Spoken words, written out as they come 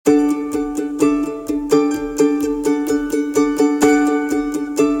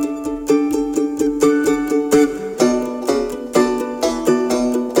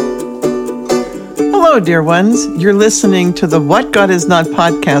dear ones. You're listening to the What God Is Not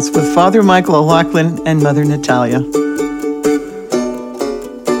podcast with Father Michael O'Loughlin and Mother Natalia.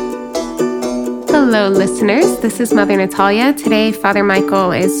 Hello, listeners. This is Mother Natalia. Today, Father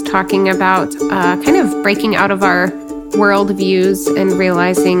Michael is talking about kind of breaking out of our worldviews and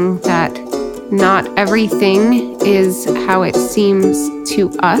realizing that not everything is how it seems to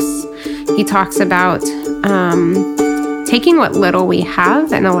us. He talks about taking what little we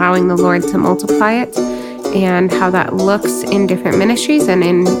have and allowing the Lord to multiply it, and how that looks in different ministries and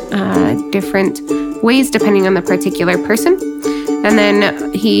in different ways depending on the particular person. And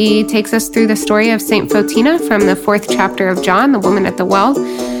then he takes us through the story of Saint Fotina from the 4th chapter of John, the woman at the well,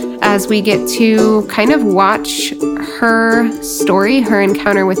 as we get to kind of watch her story, her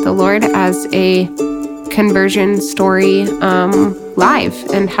encounter with the Lord as a conversion story live,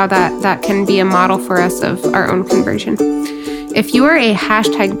 and how that can be a model for us of our own conversion. If you are a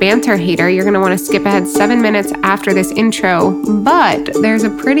hashtag banter hater, you're going to want to skip ahead 7 minutes after this intro, but there's a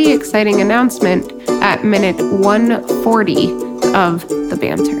pretty exciting announcement at minute 140 of the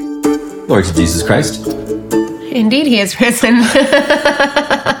banter. Lord Jesus Christ. Indeed, he is risen.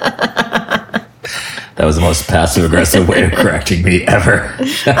 That was the most passive-aggressive way of correcting me ever.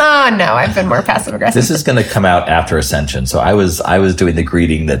 Oh, no, I've been more passive-aggressive. This is going to come out after Ascension, so I was doing the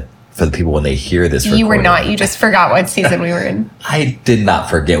greeting that for the people when they hear this recording. You were not. You just forgot what season we were in. I did not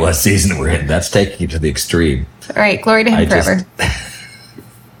forget what season we're in. That's taking you to the extreme. All right, glory to him forever.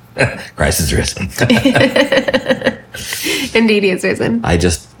 Christ is risen. Indeed, he is risen.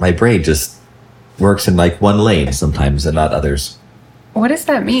 My brain just works in like one lane sometimes and not others. What does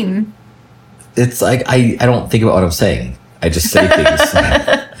that mean? It's like I don't think about what I'm saying. I just say things.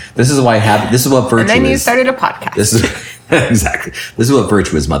 This is what virtue is. And then you started a podcast. This is exactly. This is what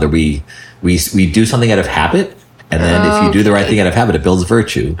virtue is, Mother. We do something out of habit, and then if you do the right thing out of habit, it builds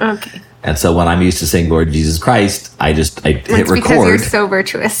virtue. Okay. And so when I'm used to saying Lord Jesus Christ, I hit record. Because you're so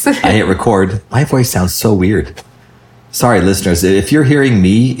virtuous. I hit record. My voice sounds so weird. Sorry, listeners. If you're hearing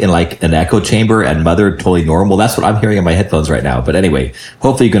me in like an echo chamber and Mother totally normal, that's what I'm hearing in my headphones right now. But anyway,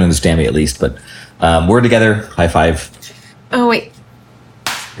 hopefully you can understand me at least. But we're together. High five. Oh, wait.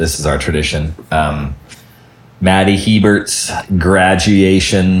 This is our tradition. Maddie Hebert's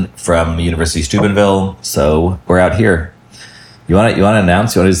graduation from University of Steubenville. So we're out here. You want to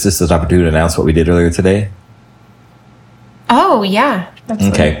announce? Is this an opportunity to announce what we did earlier today? Oh, yeah.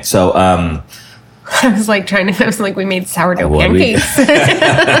 Absolutely. Okay. So, I was like we made sourdough pancakes.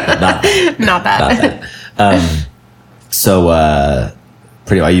 Not that.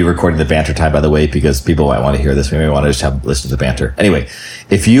 Are you recording the banter time, by the way? Because people might want to hear this. We may want to just listen to the banter. Anyway,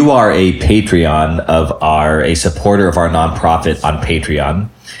 if you are a Patreon a supporter of our nonprofit on Patreon,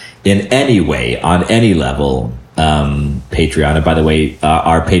 in any way, on any level, Patreon, and by the way,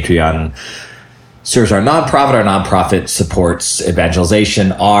 our Patreon serves our nonprofit. Our nonprofit supports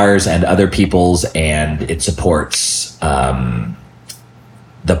evangelization, ours and other people's, and it supports the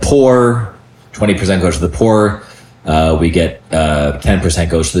poor. 20% goes to the poor. We get 10%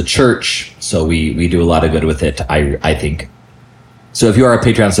 goes to the church. So we do a lot of good with it, I think. So if you are a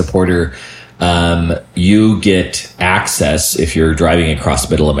Patreon supporter, you get access if you're driving across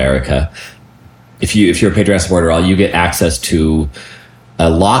Middle America. If you're a Patreon supporter, you get access to a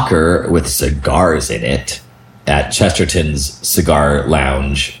locker with cigars in it at Chesterton's Cigar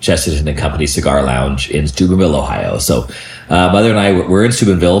Lounge, Chesterton & Company Cigar Lounge in Steubenville, Ohio. So Mother and I were in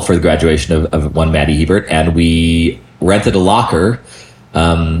Steubenville for the graduation of one Maddie Hebert, and we rented a locker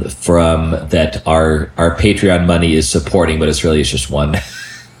from that our Patreon money is supporting, but it's just one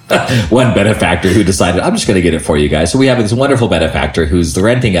one benefactor who decided, I'm just going to get it for you guys. So we have this wonderful benefactor who's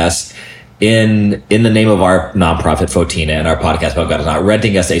renting us in the name of our nonprofit Fotina and our podcast about God Is Not,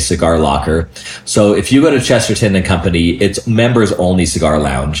 renting us a cigar locker. So if you go to Chesterton & Company, it's members only cigar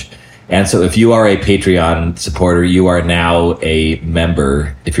lounge. And so if you are a Patreon supporter, you are now a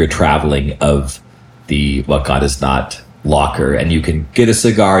member, if you're traveling, of the What God Is Not locker. And you can get a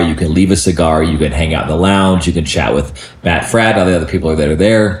cigar, you can leave a cigar, you can hang out in the lounge, you can chat with Matt Fradd, all the other people that are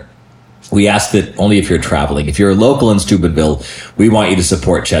there. We ask that only if you're traveling. If you're local in Steubenville, we want you to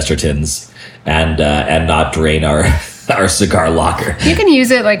support Chesterton's and not drain our cigar locker. You can use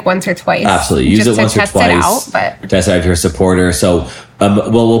it like once or twice. Absolutely, use it once or twice. Test it out if you're a supporter. So,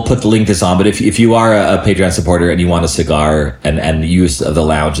 we'll put the link this on. But if you are a Patreon supporter and you want a cigar and use of the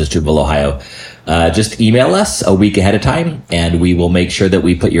lounge in Steubenville, Ohio, just email us a week ahead of time, and we will make sure that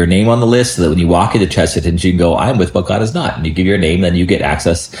we put your name on the list so that when you walk into Chesterton's, you can go, I'm with What God Is Not. And you give your name, then you get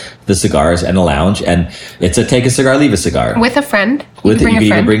access to the cigars and the lounge. And it's a take a cigar, leave a cigar. With a friend. You can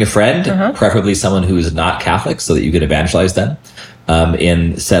even bring a friend, preferably someone who is not Catholic, so that you can evangelize them.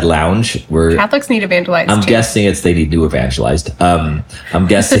 in said lounge. Catholics need evangelized. I'm guessing they need new evangelized. I'm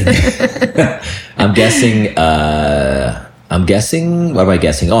guessing. I'm guessing. What am I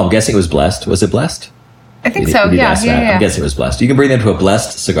guessing? Oh, I'm guessing it was blessed. Was it blessed? I think so. Yeah. I'm guessing it was blessed. You can bring them to a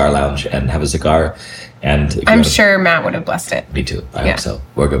blessed cigar lounge and have a cigar. And I'm sure Matt would have blessed it. Me too. I hope so.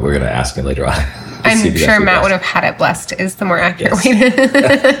 We're going to ask him later on. I'm sure Matt would have had it blessed. Is the more accurate way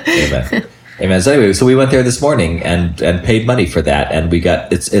to. Amen. Amen. So anyway, we went there this morning and paid money for that, and we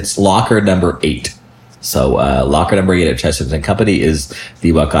got it's locker number 8. So locker number 8 at Chesterton Company is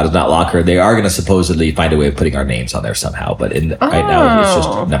the What God Is Not locker. They are going to supposedly find a way of putting our names on there somehow, but right now it's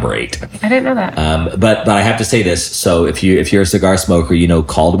just number 8. I didn't know that. But I have to say this. So if you're a cigar smoker, you know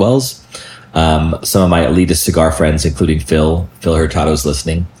Caldwell's. Some of my elitist cigar friends, including Phil Hurtado's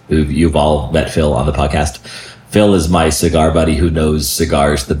listening. You've all met Phil on the podcast. Phil is my cigar buddy who knows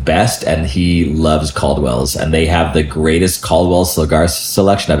cigars the best, and he loves Caldwell's, and they have the greatest Caldwell cigar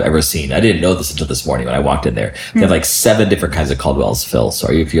selection I've ever seen. I didn't know this until this morning when I walked in there. They have like 7 different kinds of Caldwell's, Phil.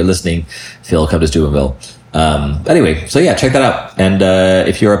 Sorry if you're listening, Phil, come to Steubenville. Anyway, so yeah, check that out. And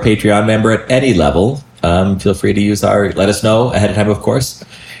if you're a Patreon member at any level, feel free to let us know ahead of time, of course.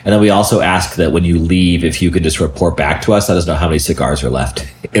 And then we also ask that when you leave, if you could just report back to us, let us know how many cigars are left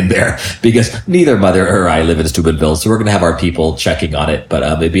in there, because neither Mother or I live in Steubenville, so we're going to have our people checking on it. But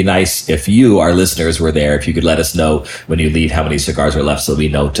it'd be nice if you, our listeners, were there, if you could let us know when you leave how many cigars are left so we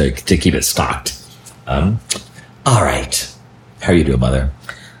know to keep it stocked. All right. How are you doing, Mother?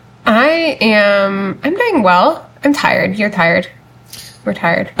 I'm doing well. I'm tired. You're tired. We're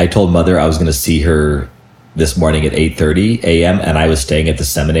tired. I told Mother I was going to see her this morning at 8:30 a.m. and I was staying at the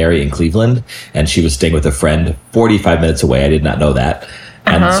seminary in Cleveland, and she was staying with a friend 45 minutes away. I did not know that.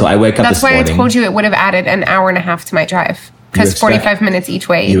 And so I wake up this morning. That's why I told you it would have added an hour and a half to my drive, because 45 minutes each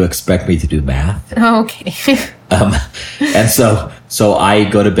way. You expect me to do math? Okay. And so I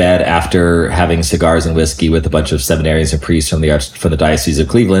go to bed after having cigars and whiskey with a bunch of seminarians and priests from the Diocese of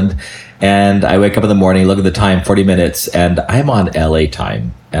Cleveland. And I wake up in the morning, look at the time, 40 minutes, and I'm on LA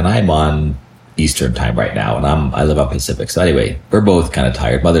time, and I'm on Eastern time right now, and I live on Pacific. So anyway, we're both kind of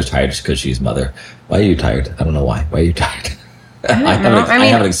tired. Mother's tired just because she's Mother. Why are you tired? I don't know why. Why are you tired? I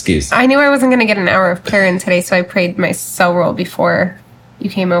have an excuse. I knew I wasn't going to get an hour of prayer in today, so I prayed my cell roll before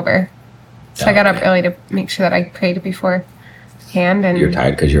you came over. So I got up early to make sure that I prayed beforehand. And you're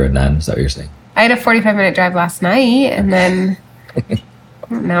tired because you're a nun? Is that what you're saying? I had a 45-minute drive last night, and then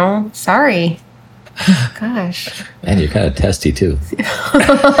no, sorry. Gosh. Man, you're kind of testy too.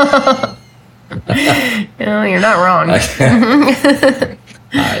 No, you're not wrong. All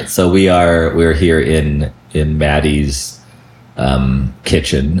right, so we're here in Maddie's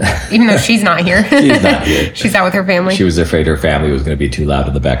kitchen. Even though she's not here. She's not here. She's out with her family. She was afraid her family was going to be too loud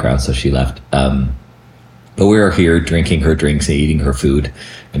in the background, so she left. But we're here drinking her drinks and eating her food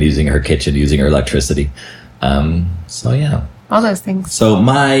and using her kitchen, using her electricity. So yeah. All those things. So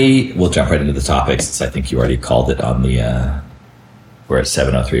we'll jump right into the topics, since I think you already called it on the... We're at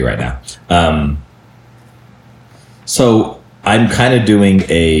 7:03 right now. So I'm kind of doing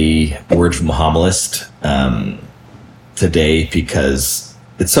a word from a homilist today, because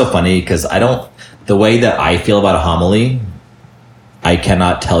it's so funny, because the way that I feel about a homily, I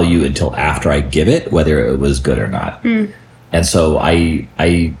cannot tell you until after I give it whether it was good or not. And so I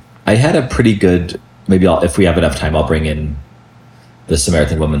had a pretty good, maybe if we have enough time, I'll bring in the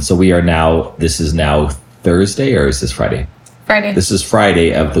Samaritan woman. So this is now Thursday, or is this Friday? Friday. This is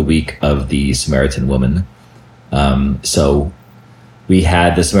Friday of the week of the Samaritan woman. So we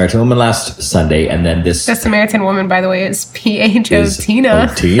had the Samaritan woman last Sunday, and then the Samaritan woman, by the way, is P.H.O.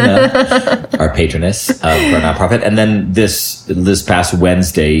 Tina. Tina, our patroness for our nonprofit. And then this past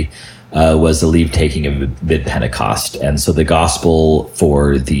Wednesday was the leave taking of mid-Pentecost. And so the gospel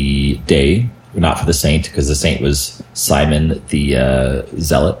for the day, not for the saint, because the saint was Simon the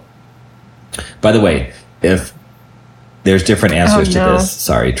Zealot. By the way, if there's different answers to this.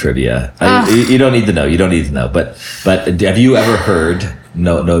 Sorry, trivia. You don't need to know. You don't need to know. But have you ever heard,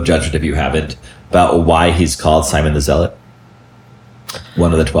 no judgment if you haven't, about why he's called Simon the Zealot?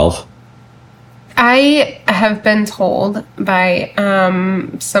 One of the 12? I have been told by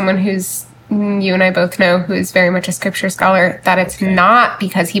someone who's, you and I both know, who is very much a scripture scholar, that it's not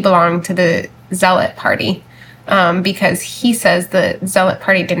because he belonged to the Zealot party. Because he says the Zealot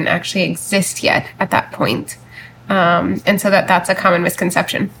party didn't actually exist yet at that point. And so that's a common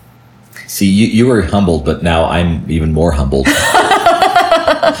misconception. See, you were humbled, but now I'm even more humbled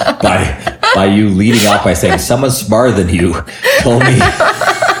by you leading off by saying someone smarter than you told me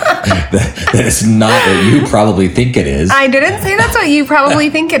that it's not what you probably think it is. I didn't say that's what you probably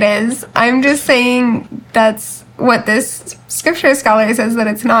think it is. I'm just saying that's what this scripture scholar says that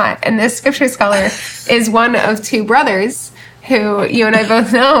it's not. And this scripture scholar is one of two brothers who you and I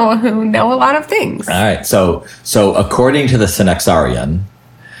both know, who know a lot of things. All right. So according to the Synaxarion,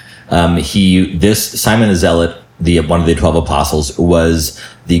 Simon the Zealot, one of the 12 apostles, was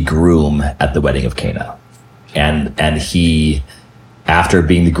the groom at the wedding of Cana. And he, after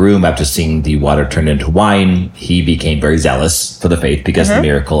being the groom, after seeing the water turned into wine, he became very zealous for the faith because of the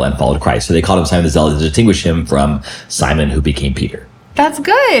miracle and followed Christ. So they called him Simon the Zealot to distinguish him from Simon, who became Peter. That's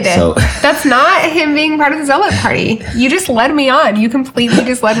good. So, that's not him being part of the Zealot party. You just led me on. You completely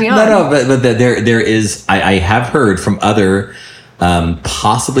just led me on. No, but there is, I have heard from other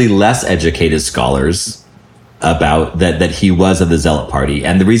possibly less educated scholars about that he was of the Zealot party.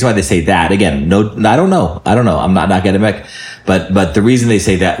 And the reason why they say that, again, no, I don't know. I'm not academic, but the reason they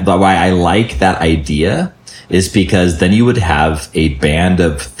say that, why I like that idea, is because then you would have a band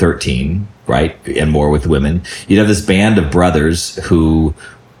of 13, right? And more with women. You'd have this band of brothers who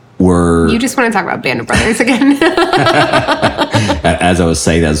were... You just want to talk about band of brothers again. As I was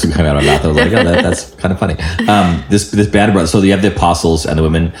saying, that was coming out of my mouth. I was like, oh, that's kind of funny. This band of brothers. So you have the apostles and the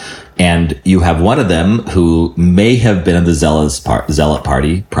women, and you have one of them who may have been in the Zealot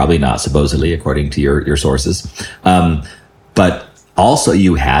party, probably not, supposedly, according to your sources. But also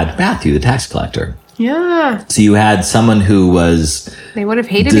you had Matthew, the tax collector. Yeah. So you had someone who was... They would have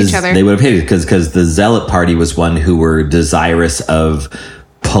hated each other. They would have hated, because the Zealot party was one who were desirous of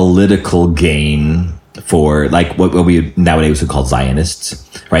political gain for, like, what we nowadays would call Zionists,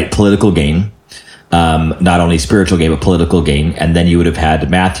 right? Political gain. Not only spiritual gain, but political gain. And then you would have had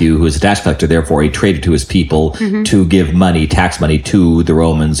Matthew, who is a tax collector, therefore a traitor to his people, to give money, tax money, to the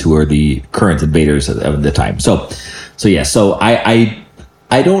Romans, who are the current invaders of the time. So I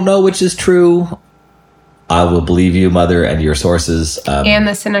don't know which is true. I will believe you, Mother, and your sources. And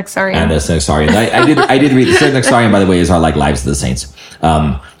the Synaxarion. I did read the Synaxarion, by the way, is our Lives of the Saints.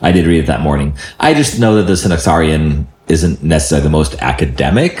 I did read it that morning. I just know that the Synaxarion isn't necessarily the most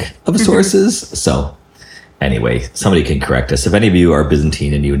academic of sources. So anyway, somebody can correct us. If any of you are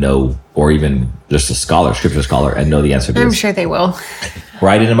Byzantine and you know, or even just a scholar, scripture scholar, and know the answer to this. I'm sure they will.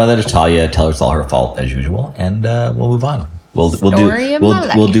 Write into Mother Natalia, tell her it's all her fault as usual, and we'll move on. We'll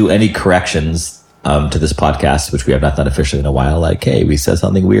do any corrections to this podcast, which we have not done officially in a while. Like, hey, we said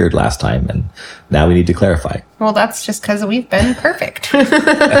something weird last time, and now we need to clarify. Well, that's just because we've been perfect. All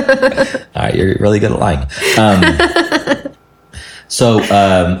right, you're really good at lying.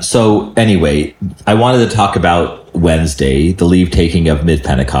 So anyway, I wanted to talk about Wednesday, the leave taking of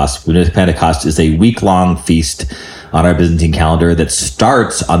Mid-Pentecost. Mid-Pentecost is a week-long feast on our Byzantine calendar that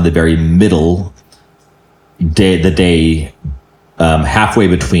starts on the very middle day, the day halfway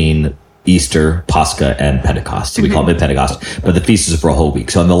between Easter, Pascha, and Pentecost. So we call it Mid-Pentecost, but the feast is for a whole week.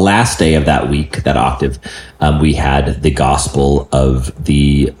 So on the last day of that week, that octave, we had the gospel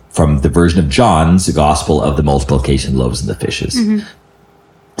from the version of John's, the gospel of the multiplication of loaves and the fishes.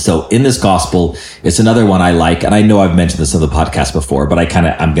 So in this gospel, it's another one I like, and I know I've mentioned this on the podcast before, but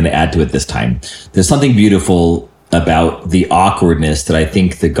I'm going to add to it this time. There's something beautiful about the awkwardness that I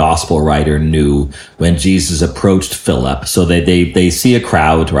think the gospel writer knew when Jesus approached Philip. So they see a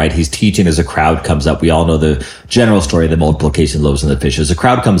crowd, right? He's teaching as a crowd comes up. We all know the general story of the multiplication of loaves and the fishes. A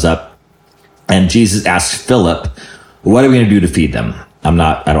crowd comes up and Jesus asks Philip, what are we going to do to feed them? I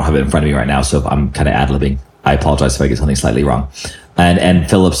don't have it in front of me right now, so I'm kind of ad-libbing. I apologize if I get something slightly wrong. And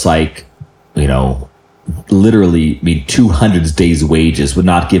Philip's like, literally, 200 days' wages would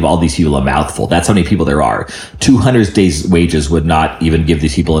not give all these people a mouthful. That's how many people there are. 200 days' wages would not even give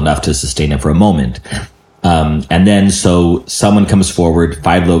these people enough to sustain them for a moment. And then so someone comes forward,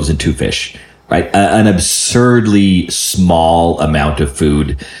 5 loaves and 2 fish, right? An absurdly small amount of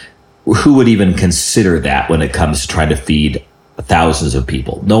food. Who would even consider that when it comes to trying to feed thousands of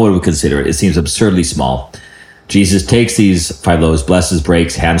people? No one would consider it. It seems absurdly small. Jesus takes these 5 loaves, blesses,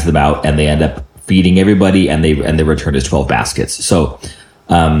 breaks, hands them out, and they end up feeding everybody, and they return as 12 baskets. So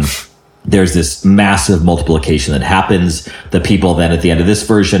there's this massive multiplication that happens. The people then at the end of this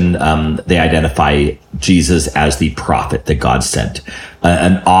version, they identify Jesus as the prophet that God sent,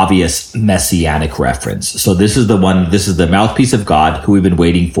 an obvious messianic reference. So this is the mouthpiece of God who we've been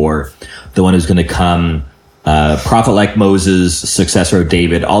waiting for, the one who's going to come, prophet like Moses, successor of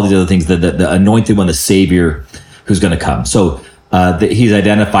David, all these other things, the anointed one, the savior who's going to come. So he's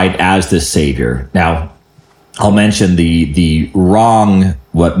identified as this savior. Now, I'll mention the wrong,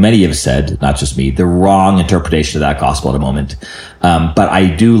 what many have said, not just me, the wrong interpretation of that gospel in a moment. But I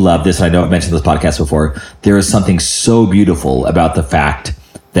do love this. And I know I've mentioned this podcast before. There is something so beautiful about the fact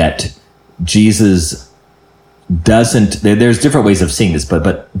that Jesus there's different ways of seeing this,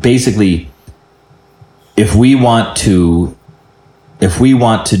 but basically, if we want to if we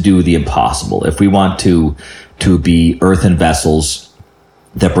want to do the impossible, if we want to be earthen vessels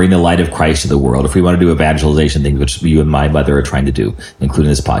that bring the light of Christ to the world, if we want to do evangelization things, which you and my mother are trying to do, including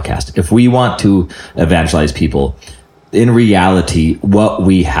this podcast, if we want to evangelize people, in reality, what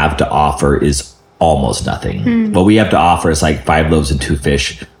we have to offer is almost nothing. What we have to offer is like 5 loaves and 2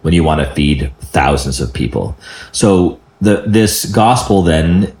 fish when you want to feed thousands of people. So this gospel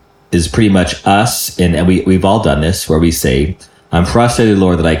then is pretty much us, and we've all done this, where we say, I'm frustrated,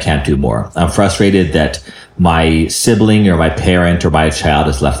 Lord, that I can't do more. I'm frustrated that my sibling or my parent or my child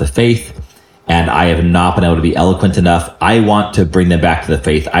has left the faith, and I have not been able to be eloquent enough. I want to bring them back to the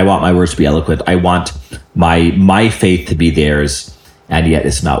faith. I want my words to be eloquent. I want my faith to be theirs, and yet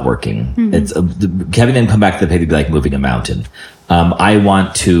it's not working. It's having them come back to the faith would be like moving a mountain. I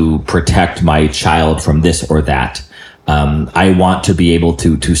want to protect my child from this or that. I want to be able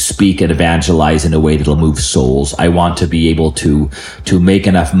to speak and evangelize in a way that'll move souls. I want to be able to make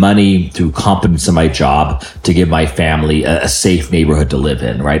enough money through competence in my job to give my family a safe neighborhood to live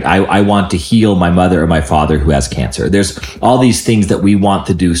in, right? I want to heal my mother or my father who has cancer. There's all these things that we want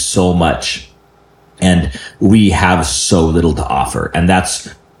to do so much, and we have so little to offer. And that's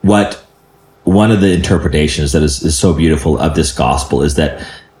what one of the interpretations that is so beautiful of this gospel is, that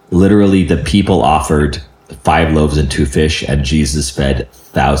literally the people offered 5 loaves and 2 fish, and Jesus fed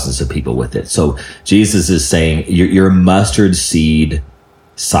thousands of people with it. So Jesus is saying your mustard seed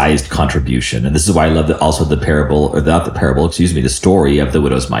sized contribution. And this is why I love the story of the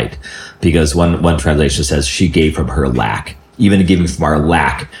widow's mite, because one translation says she gave from her lack. Even giving from our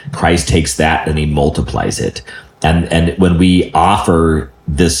lack, Christ takes that and he multiplies it. And when we offer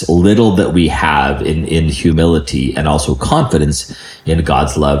this little that we have in humility and also confidence in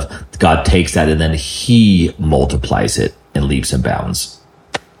God's love, God takes that and then he multiplies it in leaps and bounds.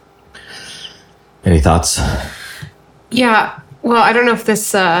 Any thoughts? Yeah. Well, I don't know if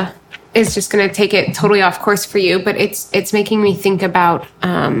this is just going to take it totally off course for you, but it's making me think about,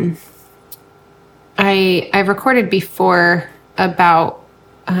 I've recorded before about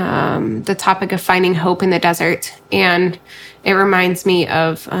the topic of finding hope in the desert. And it reminds me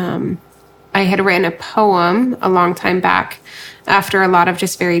of, I had written a poem a long time back after a lot of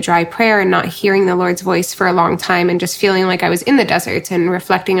just very dry prayer and not hearing the Lord's voice for a long time, and just feeling like I was in the desert, and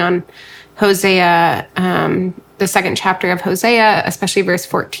reflecting on Hosea, the 2nd chapter of Hosea, especially verse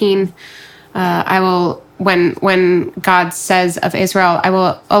 14. When God says of Israel, I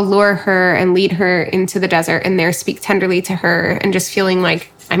will allure her and lead her into the desert and there speak tenderly to her, and just feeling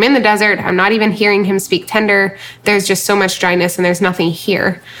like I'm in the desert. I'm not even hearing him speak tender. There's just so much dryness and there's nothing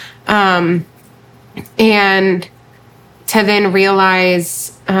here. And to then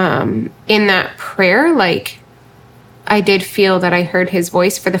realize in that prayer, like, I did feel that I heard his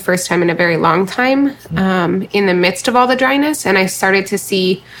voice for the first time in a very long time, in the midst of all the dryness. And I started to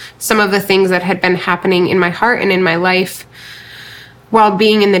see some of the things that had been happening in my heart and in my life while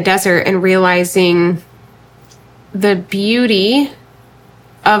being in the desert, and realizing the beauty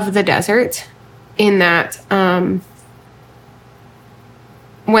of the desert in that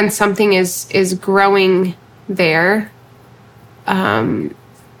when something is growing there,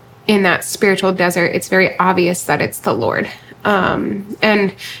 in that spiritual desert, it's very obvious that it's the Lord.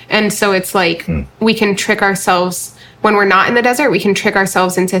 And so it's like we can trick ourselves when we're not in the desert. We can trick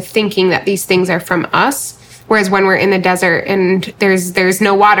ourselves into thinking that these things are from us. Whereas when we're in the desert and there's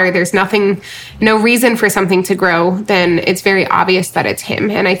no water, there's nothing, no reason for something to grow, then it's very obvious that it's him.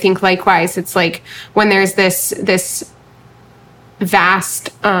 And I think likewise, it's like when there's this vast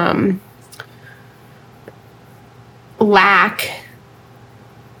lack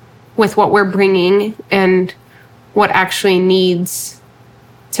with what we're bringing and what actually needs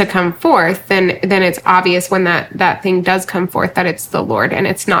to come forth, then it's obvious when that thing does come forth that it's the Lord and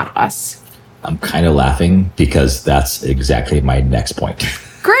it's not us. I'm kind of laughing because that's exactly my next point.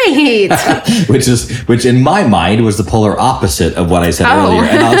 Great. which in my mind was the polar opposite of what I said earlier,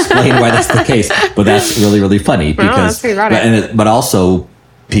 and I'll explain why that's the case. But that's really, really funny because, but also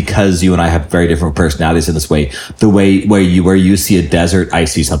because you and I have very different personalities in this way. The way where you see a desert, I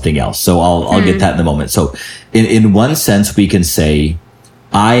see something else. So I'll get that in a moment. So in one sense, we can say,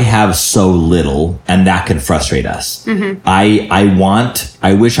 I have so little, and that can frustrate us. Mm-hmm.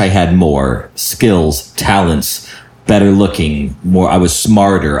 I wish I had more skills, talents, better looking, more, I was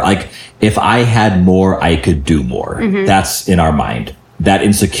smarter. Like, if I had more, I could do more. Mm-hmm. That's in our mind. That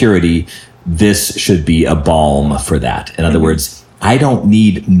insecurity, this should be a balm for that. In other words, I don't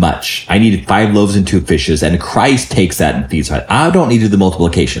need much. I needed 5 loaves and 2 fishes, and Christ takes that and feeds us. I don't need to do the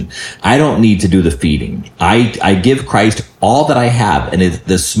multiplication. I don't need to do the feeding. I give Christ all that I have, and it's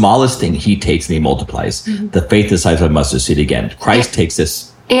the smallest thing he takes and he multiplies. The faith the size of a mustard seed again. Christ takes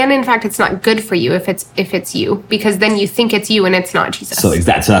this. And in fact, it's not good for you if it's you, because then you think it's you and it's not Jesus. So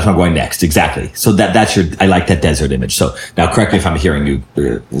that's where I'm going next. Exactly. So that's I like that desert image. So now correct me if I'm hearing you.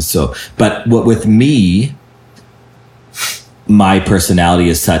 But with me, my personality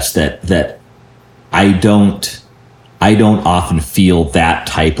is such that I don't often feel that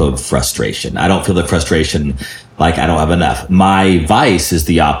type of frustration. I don't feel the frustration like I don't have enough. My vice is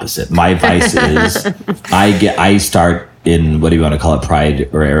the opposite. My vice is I start in, what do you want to call it, pride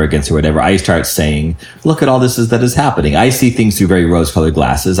or arrogance or whatever. I start saying, look at all this that is happening. I see things through very rose-colored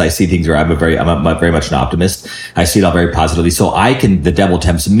glasses. I see things where I'm very much an optimist. I see it all very positively. So the devil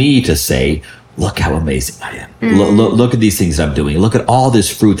tempts me to say, look how amazing I am. Look at these things I'm doing. Look at all this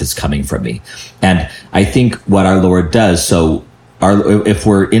fruit that's coming from me. And I think what our Lord does, if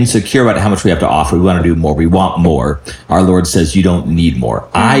we're insecure about how much we have to offer, we want to do more, we want more. Our Lord says, you don't need more.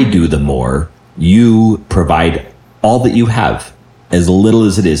 I do the more. You provide all that you have, as little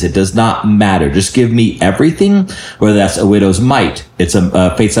as it is. It does not matter. Just give me everything, whether that's a widow's mite, it's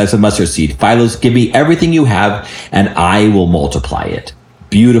a faith size of mustard seed, 5 loaves, give me everything you have, and I will multiply it.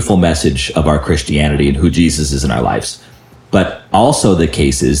 Beautiful message of our Christianity and who Jesus is in our lives. But also the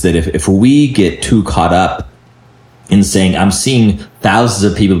case is that if we get too caught up in saying, I'm seeing thousands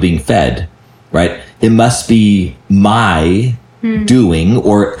of people being fed, right? It must be my doing,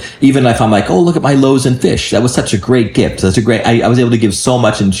 or even if I'm like, oh, look at my loaves and fish. That was such a great gift. I was able to give so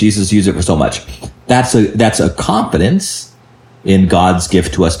much and Jesus used it for so much. That's a confidence in God's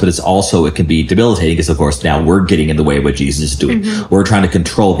gift to us, but it can be debilitating because, of course, now we're getting in the way of what Jesus is doing. We're trying to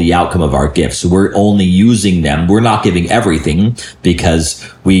control the outcome of our gifts. We're only using them. We're not giving everything because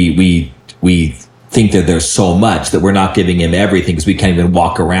we think that there's so much that we're not giving him everything because we can't even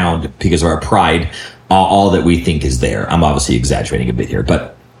walk around because of our pride. All that we think is there. I'm obviously exaggerating a bit here,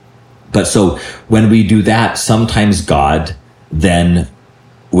 but so when we do that, sometimes God then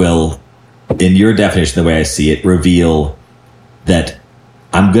will, in your definition, the way I see it, reveal that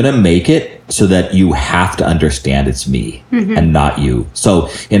I'm going to make it so that you have to understand it's me and not you. So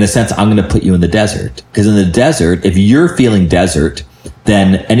in a sense, I'm going to put you in the desert, because in the desert, if you're feeling desert,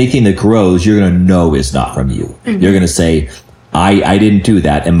 then anything that grows, you're going to know is not from you. You're going to say, I didn't do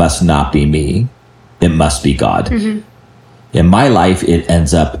that. It must not be me. It must be God. In my life, it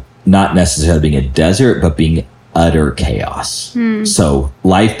ends up not necessarily being a desert, but being utter chaos. So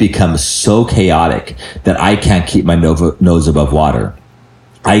life becomes so chaotic that I can't keep my nose above water.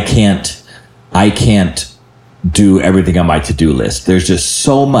 I can't do everything on my to-do list. There's just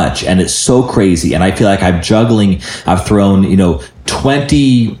so much, and it's so crazy. And I feel like I'm juggling. I've thrown,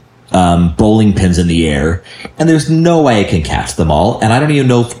 20 bowling pins in the air, and there's no way I can catch them all. And I don't even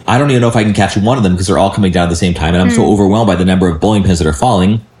know if I can catch one of them because they're all coming down at the same time. And I'm so overwhelmed by the number of bowling pins that are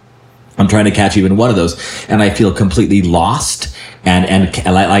falling. I'm trying to catch even one of those, and I feel completely lost. And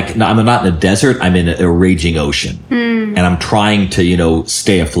I'm not in a desert. I'm in a raging ocean, and I'm trying to,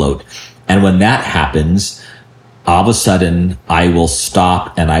 stay afloat. And when that happens, all of a sudden I will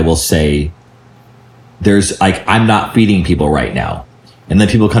stop and I will say, I'm not feeding people right now. And then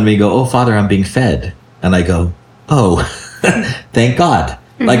people come to me and go, oh, Father, I'm being fed. And I go, oh, thank God.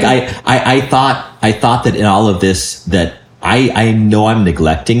 Like I thought that in all of this, that I know I'm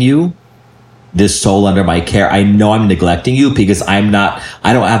neglecting you, this soul under my care. I know I'm neglecting you because I don't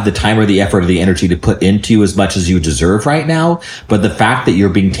have the time or the effort or the energy to put into you as much as you deserve right now. But the fact that you're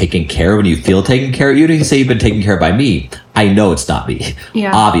being taken care of and you feel taken care of, you didn't say you've been taken care of by me. I know it's not me,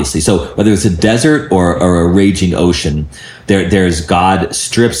 obviously. So whether it's a desert or a raging ocean, there's God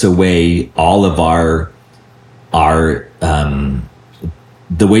strips away all of our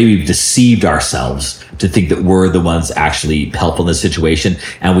the way we've deceived ourselves to think that we're the ones actually helpful in this situation.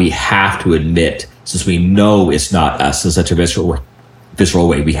 And we have to admit, since we know it's not us in such a visceral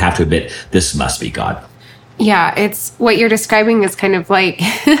way, we have to admit this must be God. Yeah, it's what you're describing is kind of like,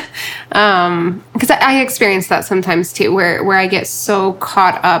 because I experience that sometimes too, where I get so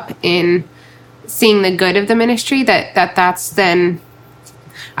caught up in seeing the good of the ministry that's then,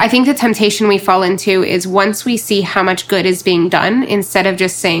 I think the temptation we fall into is once we see how much good is being done, instead of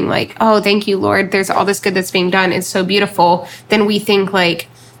just saying like, oh, thank you, Lord, there's all this good that's being done, it's so beautiful, then we think like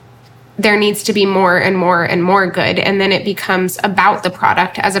there needs to be more and more and more good. And then it becomes about the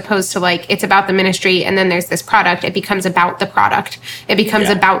product as opposed to like, it's about the ministry. And then there's this product. It becomes about the product. It becomes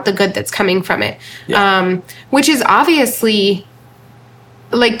about the good that's coming from it. Which is obviously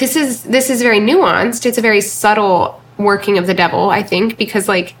like, this is very nuanced. It's a very subtle working of the devil, I think, because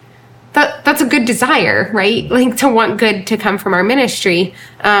like that's a good desire, right? Like to want good to come from our ministry.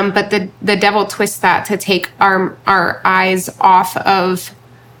 But the devil twists that to take our eyes off of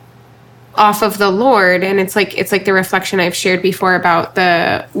the Lord. And it's like the reflection I've shared before about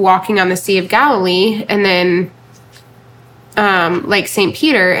the walking on the Sea of Galilee, and then like St.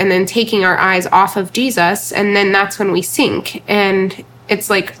 Peter, and then taking our eyes off of Jesus. And then that's when we sink. And it's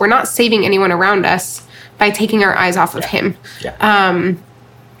like, we're not saving anyone around us by taking our eyes off of him. Yeah.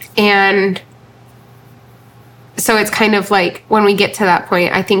 And so it's kind of like when we get to that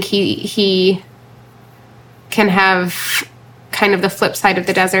point, I think he can have kind of the flip side of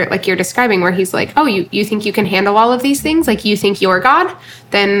the desert, like you're describing, where he's like, oh, you think you can handle all of these things? Like, you think you're God?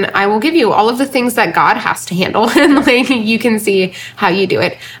 Then I will give you all of the things that God has to handle. And like, you can see how you do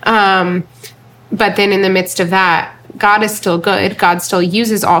it. But then in the midst of that, God is still good. God still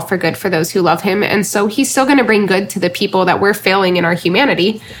uses all for good for those who love him. And so he's still going to bring good to the people that we're failing in our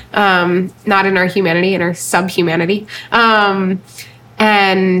humanity, not in our humanity, in our subhumanity. And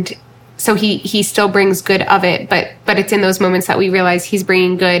so he still brings good of it, but it's in those moments that we realize he's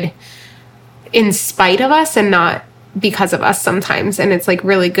bringing good in spite of us and not because of us sometimes. And it's like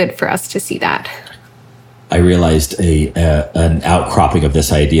really good for us to see that. I realized an outcropping of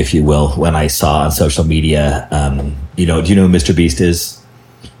this idea, if you will, when I saw on social media, do you know who Mr. Beast is?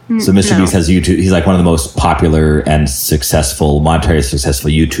 So Mr. Beast has YouTube. He's like one of the most popular and monetarily successful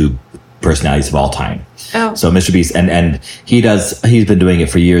YouTube personalities of all time. Oh. So Mr. Beast, and he's been doing it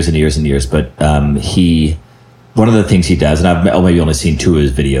for years and years and years, but one of the things he does, and I've maybe only seen 2 of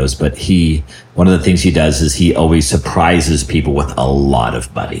his videos, but one of the things he does is he always surprises people with a lot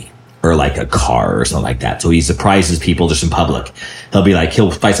of money, or like a car or something like that. So he surprises people just in public.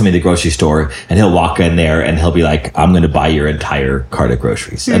 He'll find somebody at the grocery store and he'll walk in there and he'll be like, I'm going to buy your entire cart of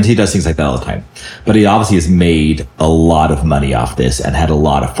groceries. And he does things like that all the time. But he obviously has made a lot of money off this and had a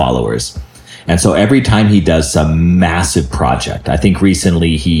lot of followers. And so every time he does some massive project, I think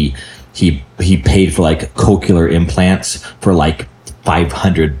recently he paid for like cochlear implants for like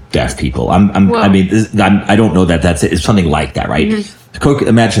 500 deaf people. I don't know it's something like that, right? Mm-hmm.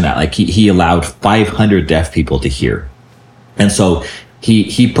 Imagine that, like he allowed 500 deaf people to hear. And so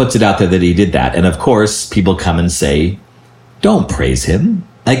he puts it out there that he did that. And of course, people come and say, don't praise him.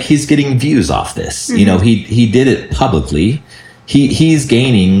 Like, he's getting views off this. Mm-hmm. He did it publicly. He's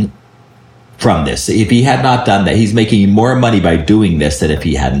gaining from this. If he had not done that, he's making more money by doing this than if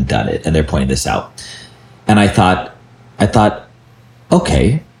he hadn't done it. And they're pointing this out. And I thought,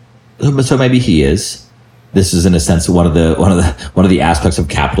 okay, so maybe he is. This is in a sense one of the aspects of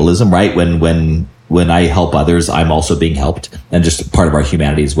capitalism, right? When I help others, I'm also being helped, and just part of our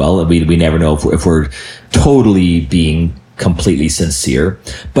humanity as well. And we never know if we're totally being completely sincere.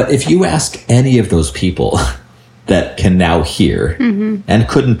 But if you ask any of those people that can now hear and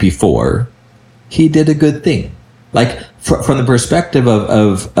couldn't before, he did a good thing. Like, from the perspective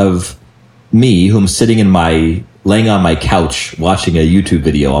of me, whom sitting laying on my couch watching a YouTube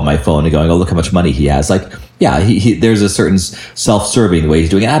video on my phone and going, oh, look how much money he has. Like, yeah, there's a certain self-serving way he's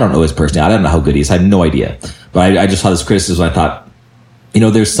doing it. I don't know his personality. I don't know how good he is. I have no idea. But I just saw this criticism. I thought,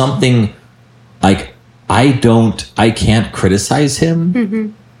 there's something like, I can't criticize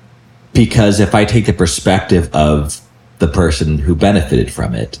him because if I take the perspective of the person who benefited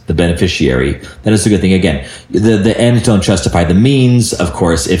from it, the beneficiary, then it's a good thing. Again, the ends don't justify the means. Of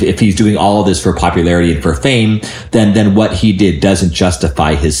course, if he's doing all of this for popularity and for fame, then what he did doesn't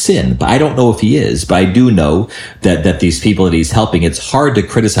justify his sin. But I don't know if he is, but I do know that these people that he's helping, it's hard to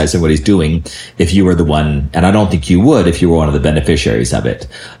criticize him what he's doing if you were the one, and I don't think you would if you were one of the beneficiaries of it.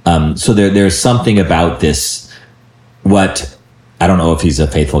 So there's something about this, I don't know if he's a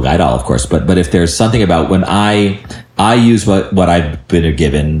faithful guy at all, of course, but if there's something about when I use what I've been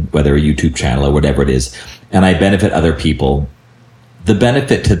given, whether a YouTube channel or whatever it is, and I benefit other people, the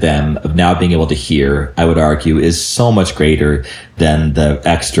benefit to them of now being able to hear, I would argue, is so much greater than the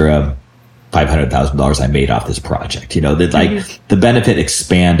extra $500,000 I made off this project. The benefit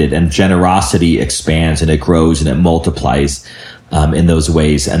expanded, and generosity expands, and it grows and it multiplies in those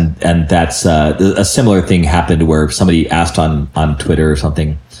ways. And that's a similar thing happened where somebody asked on Twitter or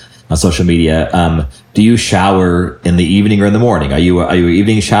something, on social media, do you shower in the evening or in the morning? Are you an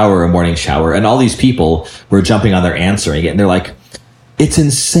evening shower or a morning shower? And all these people were jumping on there answering it, and they're like, it's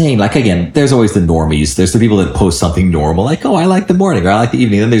insane. Like, again, there's always the normies. There's the people that post something normal, like, oh, I like the morning or I like the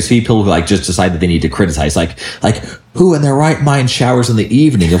evening. Then there's people who like just decide that they need to criticize, like who in their right mind showers in the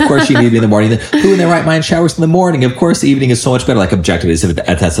evening? Of course you need to be in the morning. Who in their right mind showers in the morning? Of course the evening is so much better. Like, objective,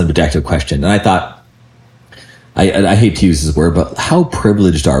 that's an objective question. And I thought, I hate to use this word, but how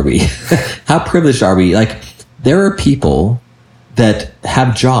privileged are we? How privileged are we? Like, there are people that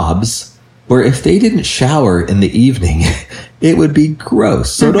have jobs where if they didn't shower in the evening, it would be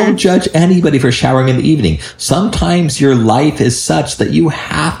gross. So don't judge anybody for showering in the evening. Sometimes your life is such that you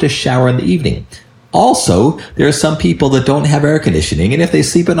have to shower in the evening. Also, there are some people that don't have air conditioning, and if they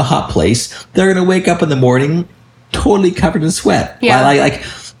sleep in a hot place, they're going to wake up in the morning totally covered in sweat. Yeah.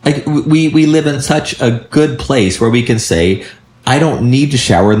 Like we live in such a good place where we can say, I don't need to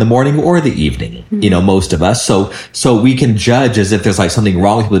shower in the morning or the evening, most of us. So we can judge as if there's like something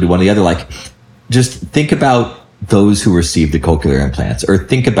wrong with people who do one or the other. Like, just think about those who receive the cochlear implants, or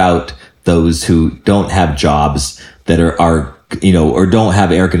think about those who don't have jobs that are or don't have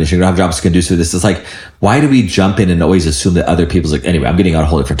air conditioning, don't have jobs conducive to this. It's like, why do we jump in and always assume that other people's like, anyway, I'm getting on a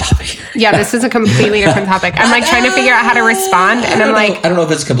whole different topic. Yeah, this is a completely different topic. I'm like trying to figure out how to respond. And I'm like, I don't know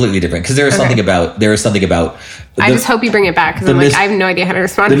if it's completely different, because there is something about, I just hope you bring it back, because I'm like, I have no idea how to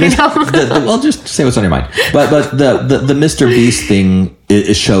respond right now. Well, just say what's on your mind. But the Mr. Beast thing,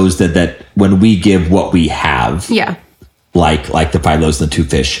 it shows that when we give what we have, like the 5 loaves and the 2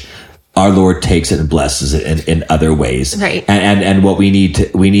 fish, our Lord takes it and blesses it in other ways. Right. And what we need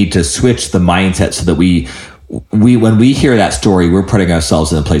to switch the mindset so that we when we hear that story, we're putting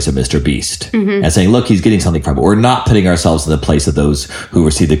ourselves in the place of Mr. Beast and saying, look, he's getting something from it. We're not putting ourselves in the place of those who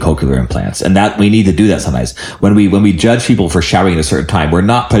receive the cochlear implants. And that we need to do that sometimes. When we judge people for showering at a certain time, we're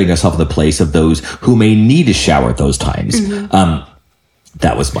not putting ourselves in the place of those who may need to shower at those times.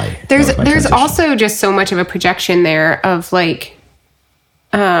 That was my There's also just so much of a projection there of like,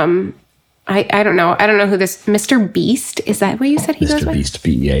 I don't know. I don't know who this Mr. Beast, is that what you said he goes by? Mr. Beast,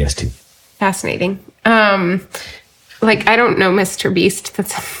 Beast. Fascinating. Like, I don't know Mr. Beast.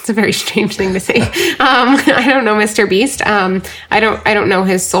 That's a very strange thing to say. I don't know Mr. Beast. I don't know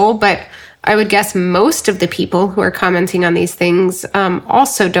his soul, but I would guess most of the people who are commenting on these things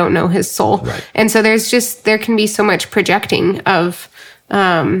also don't know his soul. Right. And so there can be so much projecting of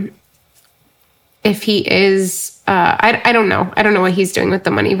if he is, I don't know. I don't know what he's doing with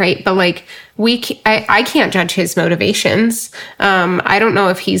the money, right? But like, I can't judge his motivations. I don't know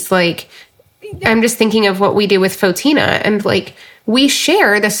if he's like, I'm just thinking of what we do with Fotina, and like, we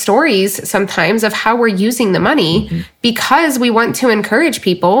share the stories sometimes of how we're using the money because we want to encourage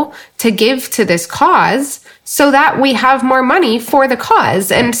people to give to this cause so that we have more money for the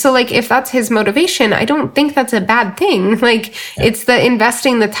cause. And so like, if that's his motivation, I don't think that's a bad thing. Like, it's the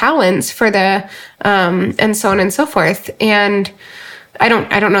investing the talents for the, and so on and so forth. And I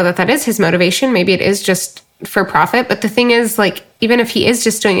don't know that is his motivation. Maybe it is just for profit. But the thing is, like, even if he is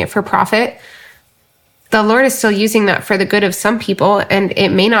just doing it for profit, the Lord is still using that for the good of some people, and it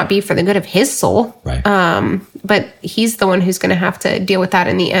may not be for the good of his soul. Right. But he's the one who's going to have to deal with that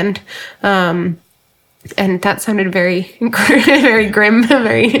in the end. And that sounded very, very grim.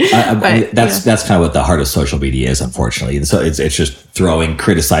 That's kind of what the heart of social media is, unfortunately. So it's just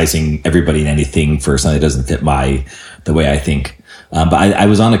criticizing everybody and anything for something that doesn't fit the way I think. But I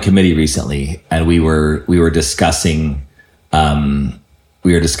was on a committee recently, and we were discussing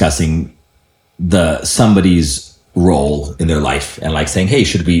somebody's role in their life, and like saying, hey,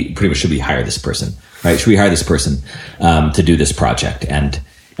 should we hire this person, right? Should we hire this person to do this project?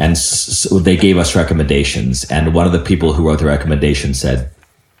 And so they gave us recommendations, and one of the people who wrote the recommendation said,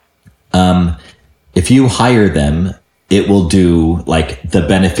 if you hire them, it will do, like, the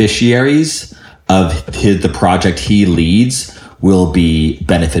beneficiaries of the project he leads will be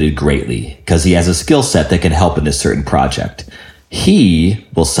benefited greatly because he has a skill set that can help in this certain project. He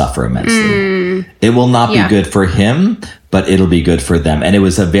will suffer immensely. It will not be good for him, but it'll be good for them. And it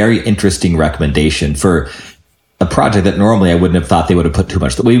was a very interesting recommendation for a project that normally I wouldn't have thought they would have put too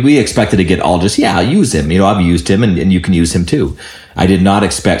much. We expected to get all just, use him. I've used him and you can use him too. I did not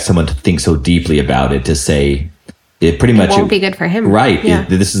expect someone to think so deeply about it, to say it pretty much won't be good for him. Right. Yeah.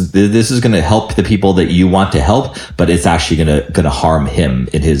 This is going to help the people that you want to help, but it's actually going to harm him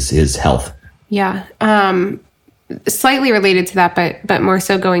in his health. Yeah. Slightly related to that, but more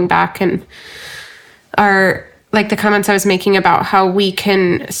so going back and like the comments I was making about how we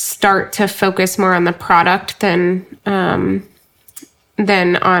can start to focus more on the product than on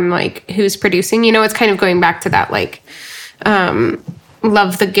like who's producing. It's kind of going back to that, like,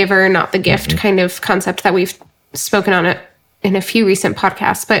 love the giver, not the gift kind of concept that we've spoken on it in a few recent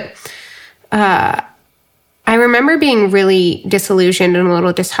podcasts. But I remember being really disillusioned and a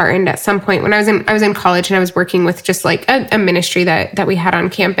little disheartened at some point when I was in college, and I was working with just like a ministry that we had on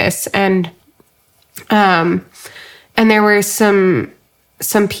campus, and there were some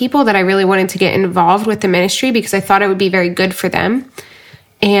people that I really wanted to get involved with the ministry because I thought it would be very good for them.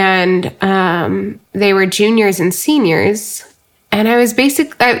 And they were juniors and seniors, and I was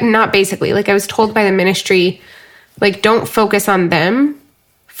I was told by the ministry, like, don't focus on them,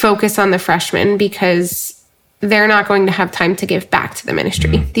 focus on the freshmen, because they're not going to have time to give back to the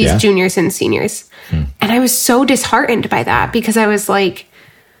ministry, these juniors and seniors. And I was so disheartened by that, because I was like,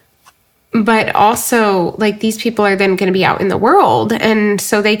 but also, like, these people are then going to be out in the world. And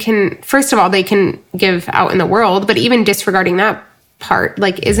so they can, first of all, they can give out in the world, but even disregarding that part,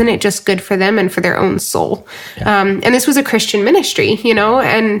 like, isn't it just good for them and for their own soul? And this was a Christian ministry, you know,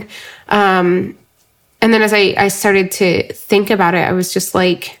 and then as I started to think about it, I was just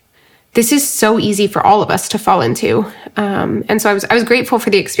like, this is so easy for all of us to fall into. And so I was grateful for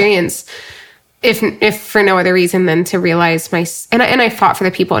the experience, if for no other reason than to realize and I fought for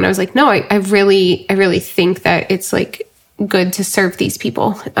the people, and I was like, no, I really think that it's like good to serve these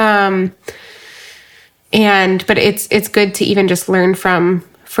people. But it's good to even just learn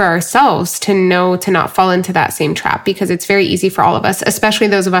for ourselves to know to not fall into that same trap, because it's very easy for all of us, especially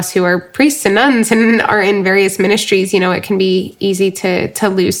those of us who are priests and nuns and are in various ministries. You know, it can be easy to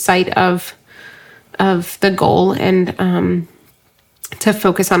lose sight of the goal and to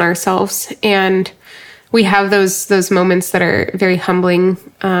focus on ourselves. And we have those moments that are very humbling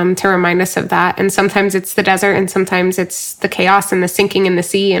to remind us of that. And sometimes it's the desert, and sometimes it's the chaos and the sinking in the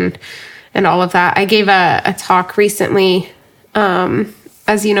sea and all of that. I gave a talk recently,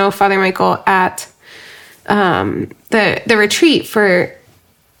 as you know, Father Michael, at the retreat for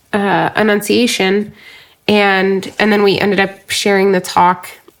Annunciation, and then we ended up sharing the talk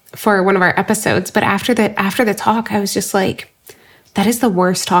for one of our episodes. But after the talk, I was just like, that is the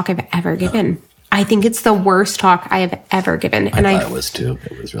worst talk I've ever given. I think it's the worst talk I have ever given. And I thought it was too.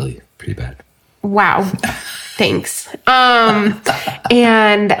 It was really pretty bad. Wow. Thanks. And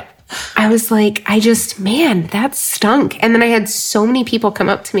I was like, man, that stunk. And then I had so many people come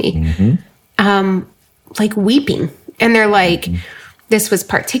up to me, like weeping. And they're like, this was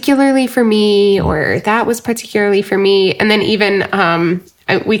particularly for me, or that was particularly for me. And then even,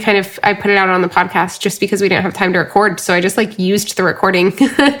 I put it out on the podcast just because we didn't have time to record. So I just like used the recording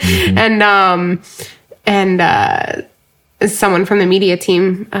and someone from the media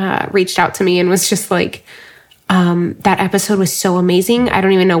team, reached out to me and was just like, that episode was so amazing. I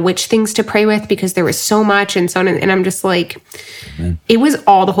don't even know which things to pray with, because there was so much and so on. And I'm just like, it was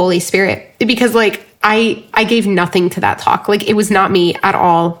all the Holy Spirit, because like I gave nothing to that talk. Like, it was not me at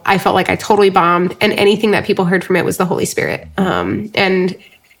all. I felt like I totally bombed, and anything that people heard from it was the Holy Spirit.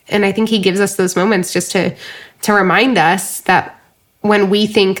 And I think he gives us those moments just to remind us that when we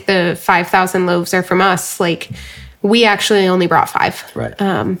think the 5,000 loaves are from us, like, we actually only brought 5.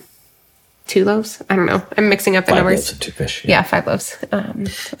 Right. 2 loaves? I don't know. I'm mixing up the 5 numbers. Loaves and 2 fish. Yeah, 5 loaves.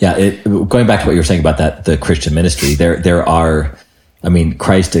 Going back to what you were saying about the Christian ministry, there are, I mean,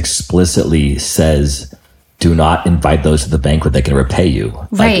 Christ explicitly says, do not invite those to the banquet that can repay you.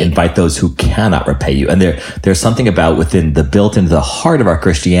 Like, invite those who cannot repay you. And there's something about built into the heart of our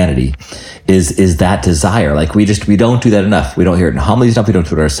Christianity is that desire. Like, we don't do that enough. We don't hear it in homilies enough. We don't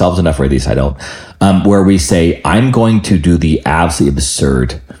do it ourselves enough, or at least I don't. Where we say, I'm going to do the absolutely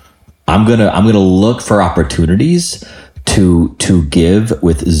absurd. I'm gonna look for opportunities to give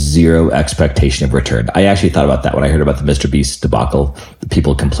with zero expectation of return. I actually thought about that when I heard about the Mr. Beast debacle, the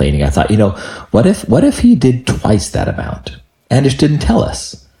people complaining. I thought, what if he did twice that amount and just didn't tell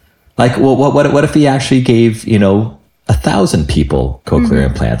us? Like, well, what if he actually gave 1,000 people cochlear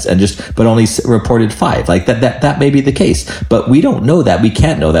implants but only reported 5? Like that may be the case, but we don't know that. We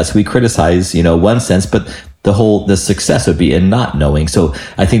can't know that, so we criticize one sense, but the success would be in not knowing. So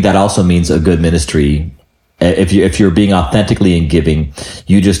I think that also means a good ministry. If you're being authentically and giving,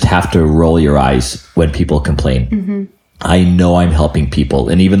 you just have to roll your eyes when people complain. I know I'm helping people,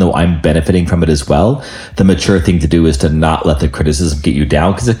 and even though I'm benefiting from it as well, the mature thing to do is to not let the criticism get you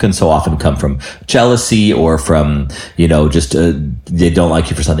down, because it can so often come from jealousy or from just they don't like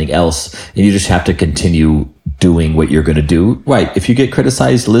you for something else, and you just have to continue doing what you're going to do. Right? If you get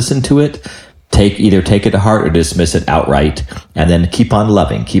criticized, listen to it. Either take it to heart or dismiss it outright, and then keep on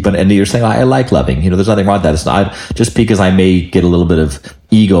loving. And you're saying, I like loving. There's nothing wrong with that. It's not just because I may get a little bit of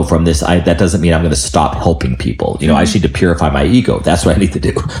ego from this. That doesn't mean I'm going to stop helping people. I just need to purify my ego. That's what I need to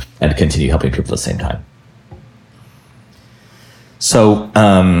do, and continue helping people at the same time. So,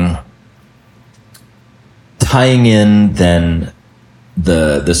 tying in then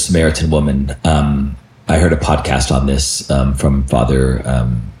the Samaritan woman. I heard a podcast on this from Father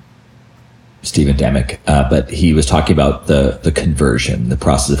Stephen Damick, but he was talking about the conversion, the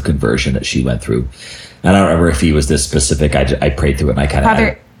process of conversion that she went through. And I don't remember if he was this specific. I prayed through it, and I kind of...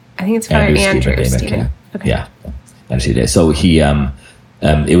 I think it's Father Andrew Stephen. Okay. Yeah. Andrew. So he,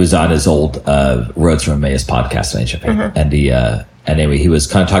 it was on his old Roads from Emmaus podcast on HFA. And he, anyway, he was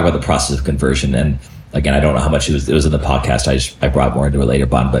kind of talking about the process of conversion. And again, I don't know how much it was in the podcast. I brought more into it later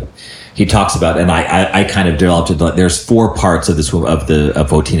on, but he talks about, and I kind of developed it. There's 4 parts of this, of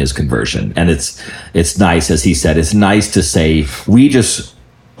Photina's conversion. And it's nice, as he said, it's nice to say, we just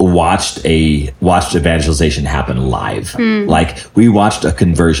watched evangelization happen live. Like, we watched a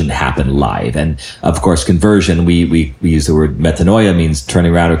conversion happen live. And of course, conversion, we use the word metanoia, means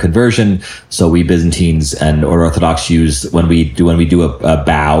turning around or conversion. So we Byzantines and Orthodox use, when we do a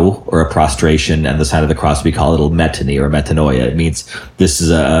bow or a prostration and the sign of the cross, we call it metany or metanoia. It means this is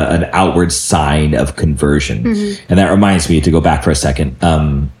an outward sign of conversion. And that reminds me, to go back for a second,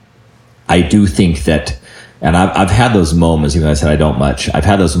 I do think that, and I've had those moments, even though I said I don't much, I've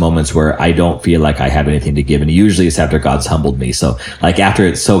had those moments where I don't feel like I have anything to give. And usually it's after God's humbled me. So like after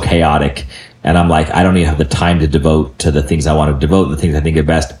it's so chaotic and I'm like, I don't even have the time to devote to the things I want to devote, the things I think are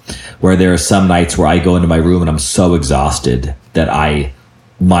best, where there are some nights where I go into my room and I'm so exhausted that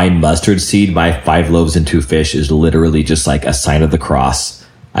my mustard seed, my 5 loaves and 2 fish is literally just like a sign of the cross.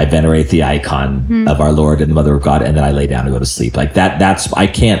 I venerate the icon of our Lord and the Mother of God, and then I lay down to go to sleep. Like that's, I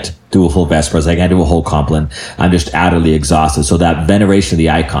can't do a full Vespers. I can't do a whole Compline. I'm just utterly exhausted. So that veneration of the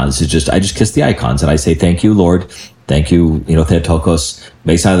icons is just, I just kiss the icons and I say, thank you, Lord. Thank you, Theotokos,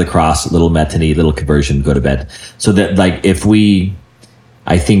 make sign of the cross, little metany, little conversion, go to bed. So that, like, if we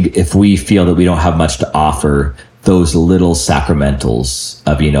feel that we don't have much to offer, those little sacramentals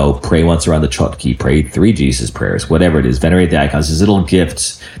of, pray once around the chotki, pray 3 Jesus prayers, whatever it is, venerate the icons, these little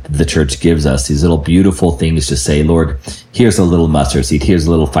gifts that the church gives us, these little beautiful things to say, Lord, here's a little mustard seed, here's a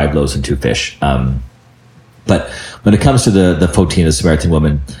little 5 loaves and 2 fish. But when it comes to the Photina Samaritan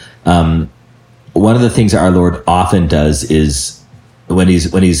woman, one of the things that our Lord often does is, when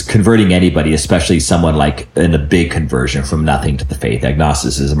he's converting anybody, especially someone like in a big conversion from nothing to the faith,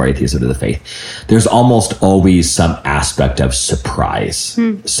 agnosticism or atheism to the faith, there's almost always some aspect of surprise.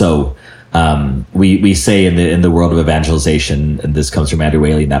 So we say in the world of evangelization, and this comes from Andrew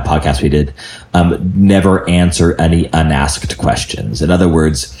Whaley in that podcast we did, never answer any unasked questions. In other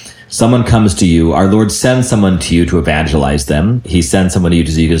words, someone comes to you, our Lord sends someone to you to evangelize them. He sends someone to you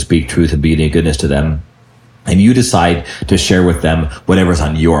so you can speak truth and beauty and goodness to them. And you decide to share with them whatever's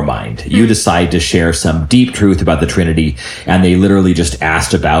on your mind. You decide to share some deep truth about the Trinity, and they literally just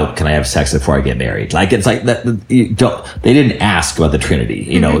asked about, can I have sex before I get married? Like, it's like that. They didn't ask about the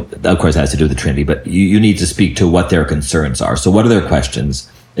Trinity. Of course, it has to do with the Trinity, but you need to speak to what their concerns are. So, what are their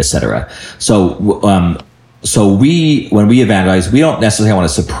questions, etc. So, when we evangelize, we don't necessarily want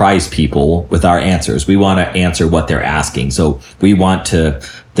to surprise people with our answers. We want to answer what they're asking. So we want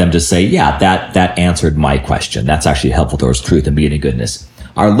them to say, yeah, that answered my question. That's actually helpful towards truth and beauty and goodness.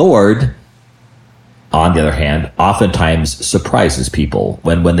 Our Lord, on the other hand, oftentimes surprises people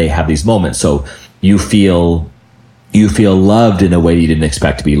when they have these moments. So you feel loved in a way you didn't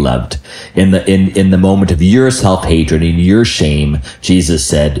expect to be loved. In the moment of your self-hatred and your shame, Jesus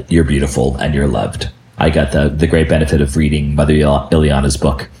said, you're beautiful and you're loved. I got the great benefit of reading Mother Ileana's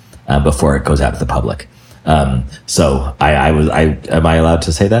book before it goes out to the public. So am I allowed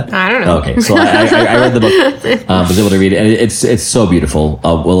to say that? I don't know. Okay, so I read the book, was able to read it, and it's so beautiful.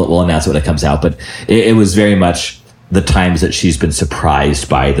 We'll announce it when it comes out, but it was very much the times that she's been surprised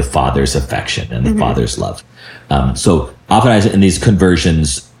by the Father's affection and the Father's love. So often in these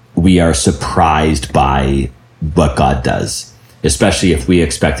conversions, we are surprised by what God does. Especially if we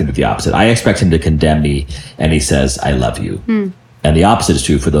expect him to do the opposite. I expect him to condemn me, and he says, I love you. And the opposite is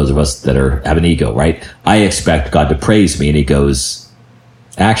true for those of us that have an ego, right? I expect God to praise me, and he goes,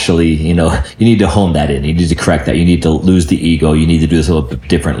 actually, you need to hone that in. You need to correct that. You need to lose the ego. You need to do this a little bit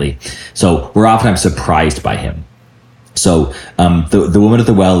differently. So we're oftentimes surprised by him. So the woman at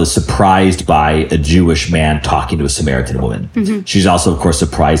the well is surprised by a Jewish man talking to a Samaritan woman. She's also, of course,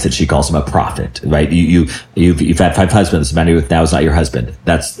 surprised that she calls him a prophet, right? You've had 5 husbands. The man you're with now is not your husband.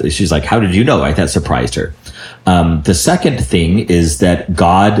 She's like, how did you know? That surprised her. The second thing is that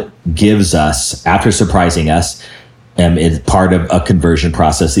God gives us, after surprising us, it's part of a conversion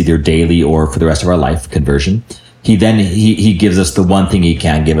process, either daily or for the rest of our life, conversion. He gives us the one thing he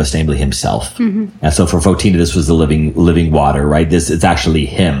can give us, namely himself. And so for Photina, this was the living water, right? It's actually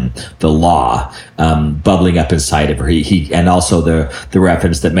him, the law, bubbling up inside of her. And also the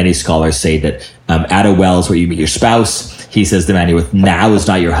reference that many scholars say that, at a well is where you meet your spouse. He says the man you're with now is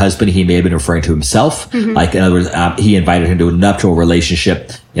not your husband. He may have been referring to himself. Like, in other words, he invited him to a nuptial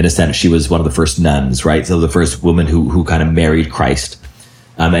relationship. In a sense, she was one of the first nuns, right? So the first woman who kind of married Christ.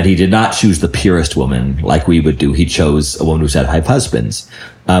 And he did not choose the purest woman like we would do. He chose a woman who's had 5 husbands.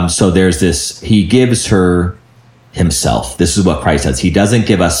 So there's this, he gives her himself. This is what Christ does. He doesn't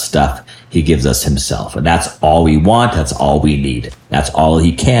give us stuff. He gives us himself. And that's all we want. That's all we need. That's all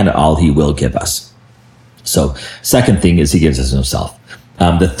he can, all he will give us. So second thing is he gives us himself.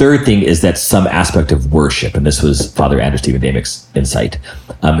 The third thing is that some aspect of worship, and this was Father Andrew Stephen Damick's insight.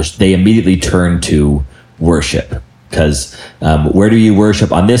 They immediately turn to worship. Because where do you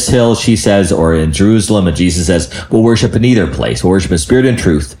worship? On this hill, she says, or in Jerusalem, and Jesus says, we'll worship in either place. We'll worship in spirit and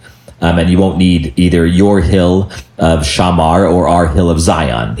truth. And you won't need either your hill of Shamar or our hill of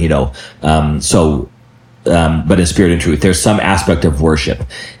Zion, but in spirit and truth. There's some aspect of worship.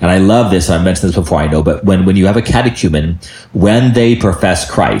 And I love this. I mentioned this before, I know, but when you have a catechumen, when they profess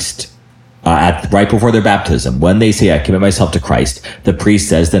Christ, right before their baptism, when they say, I commit myself to Christ, the priest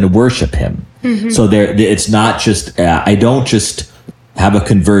says, then worship him. Mm-hmm. So it's not just, I don't just have a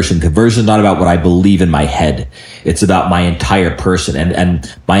conversion. Conversion is not about what I believe in my head. It's about my entire person.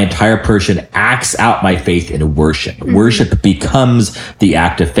 And my entire person acts out my faith in worship. Mm-hmm. Worship becomes the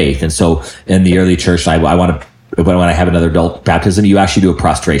act of faith. And so in the early church, I want to, when I have another adult baptism, you actually do a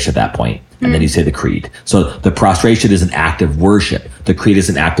prostration at that point. And then you say the creed. So the prostration is an act of worship. The creed is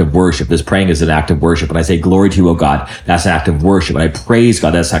an act of worship. This praying is an act of worship. When I say glory to you, O God, that's an act of worship. When I praise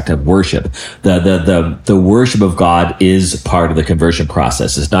God, that's an act of worship. The worship of God is part of the conversion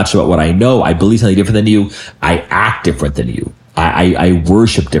process. It's not just about what I know. I believe something different than you. I act different than you. I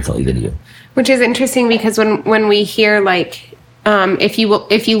worship differently than you. Which is interesting because when we hear like,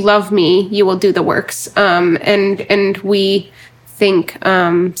 if you love me, you will do the works. And we think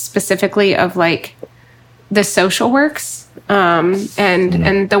specifically of like the social works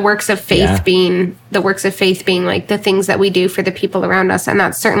and the works of faith being like the things that we do for the people around us, and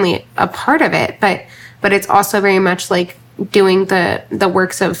that's certainly a part of it, but it's also very much like doing the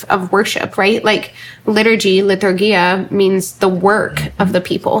works of worship, right? Like liturgia means the work of the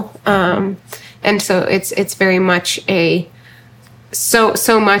people, and so it's very much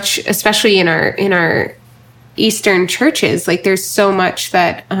so much, especially in our Eastern churches, like there's so much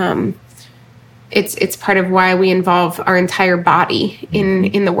that it's part of why we involve our entire body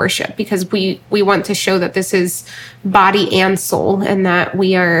in the worship, because we want to show that this is body and soul, and that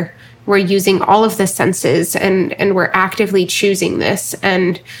we're using all of the senses and we're actively choosing this,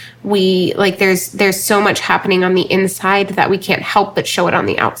 and we like there's so much happening on the inside that we can't help but show it on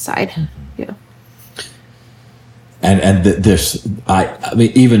the outside. Yeah. And this, I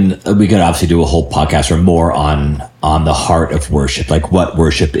mean, even we could obviously do a whole podcast or more on the heart of worship, like what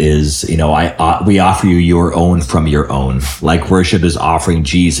worship is. We offer you your own from your own. Like worship is offering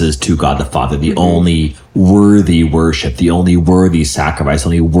Jesus to God the Father, the only worthy worship, the only worthy sacrifice,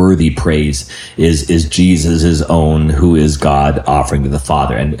 only worthy praise is Jesus' own, who is God, offering to the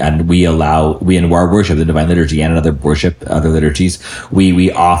Father. And we in our worship, the Divine Liturgy and other liturgies,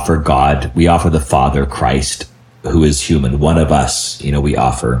 we offer God, we offer the Father, Christ, who is human, one of us, we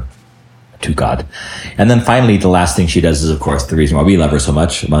offer to God. And then finally, the last thing she does is, of course, the reason why we love her so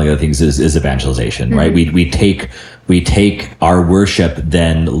much, among other things, is evangelization, right? We take our worship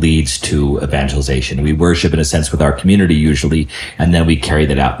then leads to evangelization. We worship in a sense with our community usually, and then we carry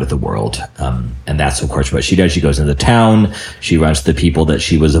that out with the world. And that's, of course, what she does. She goes into town. She runs to the people that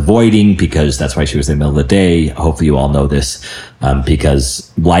she was avoiding, because that's why she was in the middle of the day. Hopefully you all know this,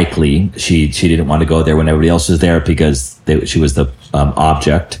 because likely she didn't want to go there when everybody else was there, because she was the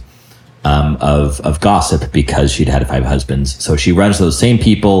object of gossip, because she'd had 5 husbands. So she runs to those same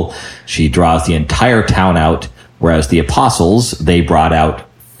people. She draws the entire town out, whereas the apostles, they brought out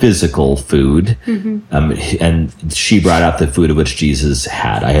physical food, and she brought out the food of which Jesus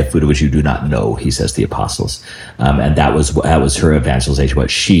had. I have food of which you do not know, he says to the apostles, and that was her evangelization, what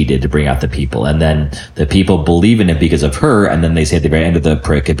she did to bring out the people. And then the people believe in it because of her, and then they say at the very end of the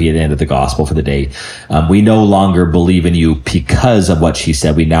prayer, it could be at the end of the gospel for the day, we no longer believe in you because of what she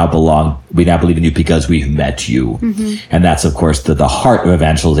said. We now believe in you because we've met you. And that's, of course, the heart of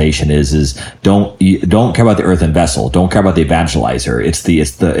evangelization is don't care about the earthen vessel, don't care about the evangelizer.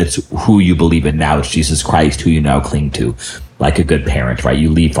 It's who you believe in now. It's Jesus Christ, who you now cling to. Like a good parent, right?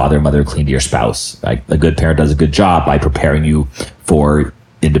 You leave father and mother, cling to your spouse. Right? A good parent does a good job by preparing you for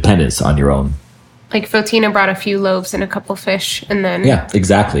independence on your own. Like Fotina brought a few loaves and a couple fish, and then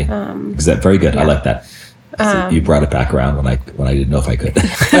exactly. Very good. Yeah. I like that. So you brought it back around when I didn't know if I could.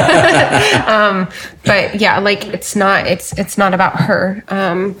 But yeah, like it's not about her.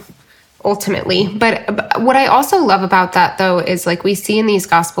 Ultimately. But what I also love about that, though, is like we see in these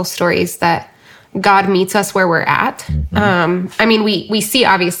gospel stories that God meets us where we're at. I mean, we see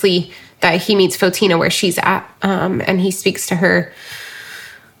obviously that he meets Fotina where she's at, and he speaks to her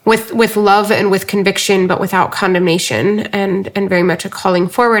with love and with conviction, but without condemnation, and very much a calling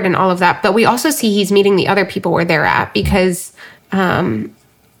forward and all of that. But we also see he's meeting the other people where they're at, because they're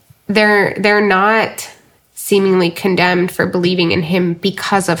not seemingly condemned for believing in him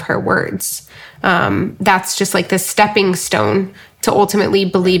because of her words. That's just like the stepping stone to ultimately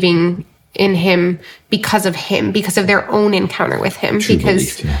believing in him, because of their own encounter with him. True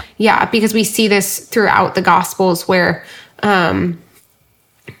because belief, yeah. Because we see this throughout the Gospels where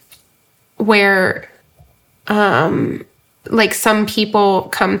like some people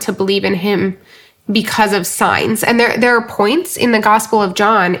come to believe in him because of signs. And there are points in the Gospel of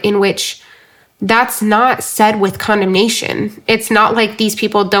John in which that's not said with condemnation. It's not like these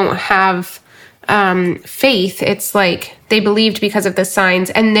people don't have faith. It's like they believed because of the signs,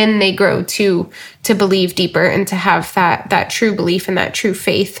 and then they grow to believe deeper and to have that true belief and that true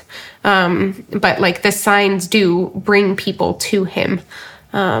faith. But like the signs do bring people to him.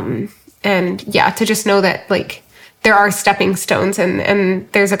 And yeah, to just know that like there are stepping stones and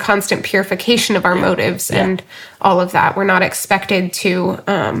there's a constant purification of our motives and all of that. We're not expected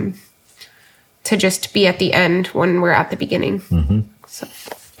to just be at the end when we're at the beginning. Mm-hmm. So.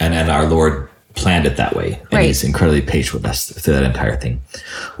 And our Lord planned it that way. And he's incredibly patient with us through that entire thing.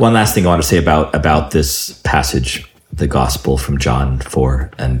 One last thing I want to say about this passage, the gospel from John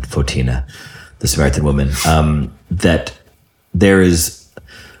 4 and Photina, the Samaritan woman, that there is,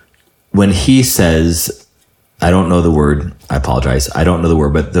 when he says, I don't know the word, I apologize, I don't know the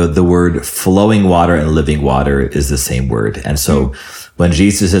word, but the word flowing water and living water is the same word. And so when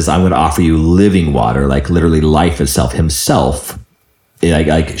Jesus says, I'm going to offer you living water, like literally life itself, himself,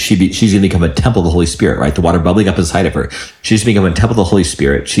 like she's going to become a temple of the Holy Spirit, right? The water bubbling up inside of her. She's becoming a temple of the Holy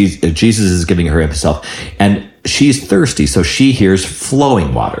Spirit. Jesus is giving her himself, and she's thirsty. So she hears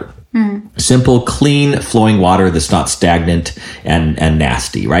flowing water, simple, clean, flowing water that's not stagnant and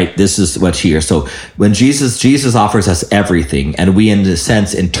nasty, right? This is what she hears. So when Jesus offers us everything, and we in a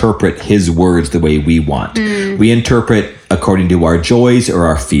sense interpret his words the way we want. We interpret according to our joys or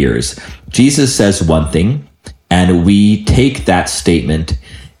our fears. Jesus says one thing, and we take that statement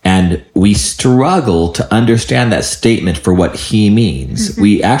and we struggle to understand that statement for what he means.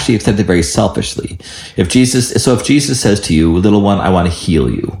 We actually accept it very selfishly. If Jesus says to you, little one, I want to heal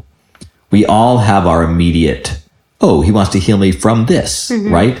you, we all have our immediate, oh, he wants to heal me from this,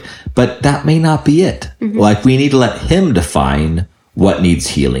 right? But that may not be it. Like, we need to let him define what needs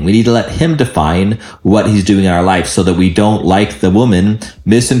healing. We need to let him define what he's doing in our life, so that we don't, like the woman,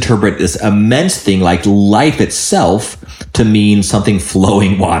 misinterpret this immense thing like life itself to mean something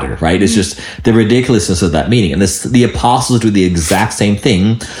flowing water, right? It's just the ridiculousness of that meaning. And the apostles do the exact same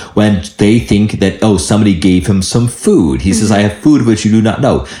thing when they think that, oh, somebody gave him some food. He says, I have food which you do not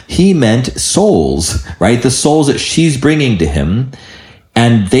know. He meant souls, right? The souls that she's bringing to him.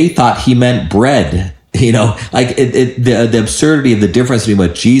 And they thought he meant bread. You know, like the absurdity of the difference between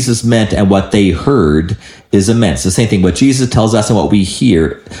what Jesus meant and what they heard is immense. The same thing, what Jesus tells us and what we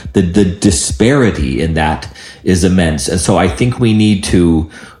hear, the disparity in that is immense. And so I think we need to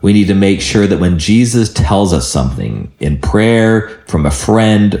make sure that when Jesus tells us something in prayer, from a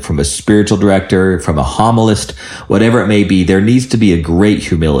friend, from a spiritual director, from a homilist, whatever it may be, there needs to be a great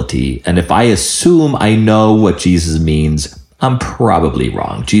humility. And if I assume I know what Jesus means, I'm probably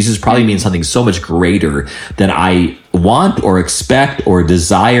wrong. Jesus probably means something so much greater than I want or expect or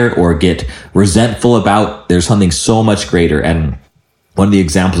desire or get resentful about. There's something so much greater. And one of the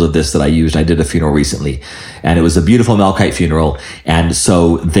examples of this that I used, I did a funeral recently, and it was a beautiful Melkite funeral. And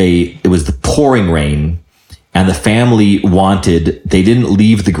so it was the pouring rain, and the family they didn't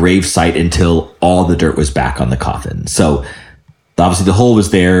leave the gravesite until all the dirt was back on the coffin. So obviously the hole was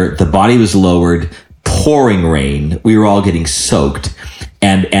there, the body was lowered, pouring rain, we were all getting soaked,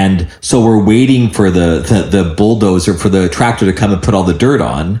 and so we're waiting for the bulldozer, for the tractor to come and put all the dirt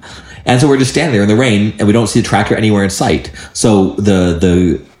on, and so we're just standing there in the rain, and we don't see the tractor anywhere in sight. So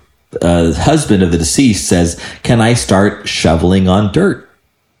the husband of the deceased says, "Can I start shoveling on dirt?"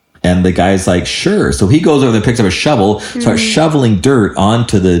 And the guy's like, "Sure." So he goes over and picks up a shovel, starts shoveling dirt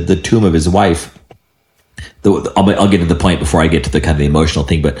onto the tomb of his wife. I'll get to the point before I get to the kind of emotional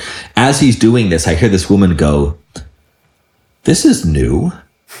thing. But as he's doing this, I hear this woman go, "This is new."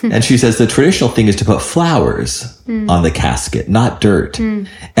 And she says the traditional thing is to put flowers on the casket, not dirt. And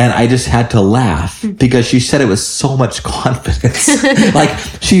I just had to laugh because she said it with so much confidence. Like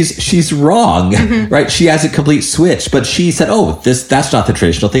she's wrong, right? She has a complete switch, but she said, "Oh, that's not the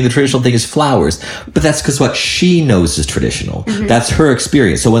traditional thing. The traditional thing is flowers." But that's because what she knows is traditional. That's her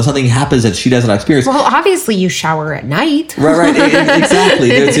experience. So when something happens that she doesn't experience, well, obviously you shower at night, right? Exactly.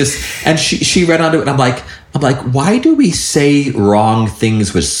 There's just, and she read onto it, and I'm like, why do we say wrong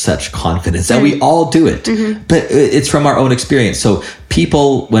things with such confidence? And we all do it, but it's from our own experience. So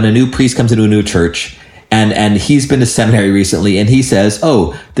people, when a new priest comes into a new church, And he's been to seminary recently, and he says,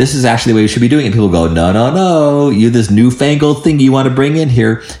 "Oh, this is actually the way you should be doing it." And people go, "No, you this newfangled thing you want to bring in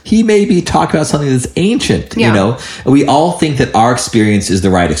here." He may be talking about something that's ancient, you know. We all think that our experience is the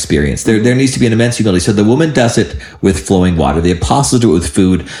right experience. There needs to be an immense humility. So the woman does it with flowing water. The apostles do it with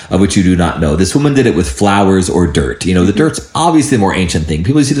food of which you do not know. This woman did it with flowers or dirt. You know, the dirt's obviously the more ancient thing.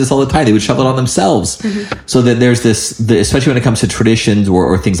 People see this all the time. They would shovel it on themselves. So that there's this, especially when it comes to traditions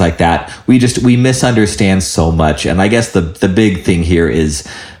or things like that, we misunderstand so much. And I guess the big thing here is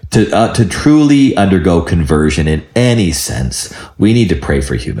to truly undergo conversion in any sense, we need to pray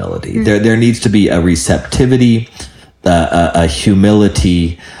for humility. There needs to be a receptivity, a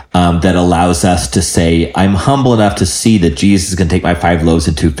humility that allows us to say, I'm humble enough to see that Jesus is going to take my 5 loaves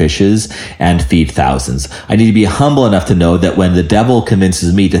and 2 fishes and feed thousands. I need to be humble enough to know that when the devil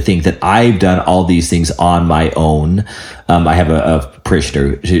convinces me to think that I've done all these things on my own, I have a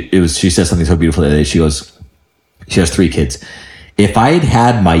parishioner. She says something so beautiful the other day. She goes, she has 3 kids. If I had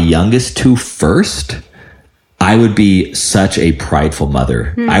had my youngest 2 first, I would be such a prideful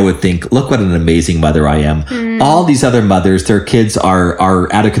mother. I would think, look what an amazing mother I am. All these other mothers, their kids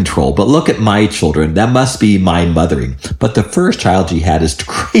are out of control. But look at my children. That must be my mothering. But the first child she had is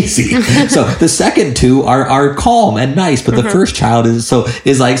crazy. So the second 2 are calm and nice. But the first child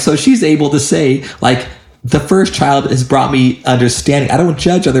so she's able to say, like, the first child has brought me understanding. I don't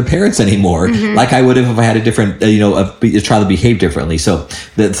judge other parents anymore like I would if I had a different, a child that behaved differently. So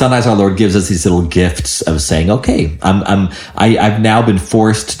that sometimes our Lord gives us these little gifts of saying, okay, I've now been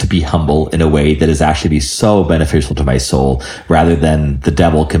forced to be humble in a way that is actually be so beneficial to my soul, rather than the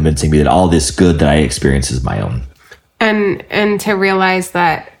devil convincing me that all this good that I experience is my own. And to realize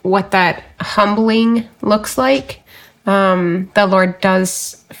that what that humbling looks like, the Lord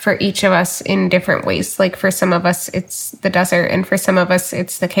does for each of us in different ways. Like for some of us, it's the desert, and for some of us,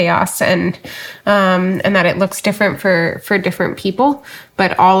 it's the chaos, and that it looks different for different people.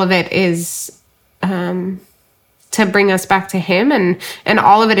 But all of it is to bring us back to Him, and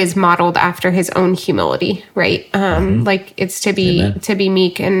all of it is modeled after His own humility, right? Like it's to be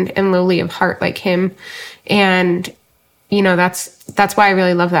meek and lowly of heart like Him, and that's why I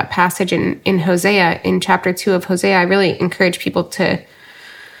really love that passage in Hosea, in chapter 2 of Hosea. I really encourage people to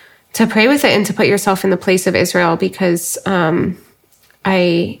pray with it and to put yourself in the place of Israel, because I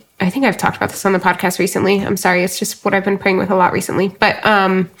think I've talked about this on the podcast recently. I'm sorry, it's just what I've been praying with a lot recently. But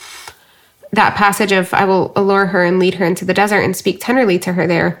that passage of, I will allure her and lead her into the desert and speak tenderly to her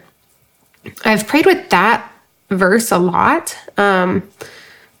there. I've prayed with that verse a lot,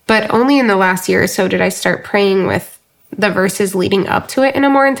 but only in the last year or so did I start praying with the verses leading up to it in a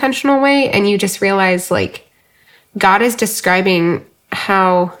more intentional way. And you just realize, like, God is describing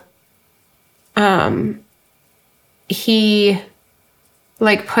how He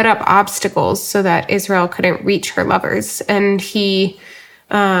like put up obstacles so that Israel couldn't reach her lovers, and he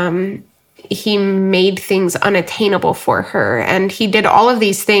made things unattainable for her, and He did all of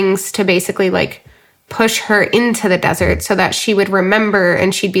these things to basically like push her into the desert so that she would remember,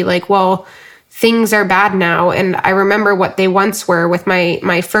 and she'd be like, well, things are bad now, and I remember what they once were with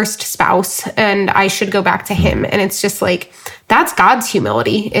my first spouse, and I should go back to Him. And it's just like, that's God's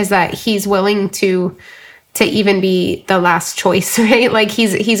humility, is that He's willing to even be the last choice, right? Like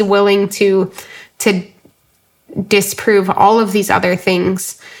he's willing to disprove all of these other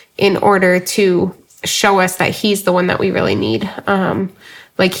things in order to show us that He's the one that we really need.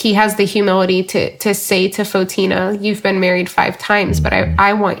 Like He has the humility to say to Fotina, you've been married 5 times, but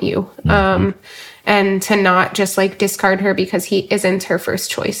I want you. And to not just like discard her because he isn't her first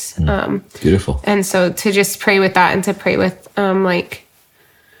choice. Beautiful. And so to just pray with that, and to pray with like,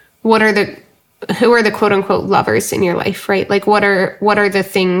 who are the quote unquote lovers in your life, right? Like what are the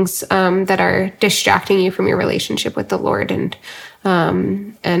things that are distracting you from your relationship with the Lord, and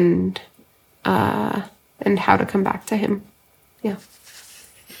how to come back to Him. Yeah.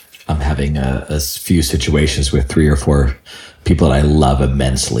 I'm having a few situations with 3 or 4 people that I love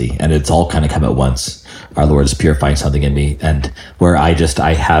immensely, and it's all kind of come at once. Our Lord is purifying something in me, and where I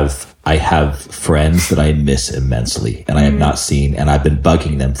have friends that I miss immensely, and I have not seen, and I've been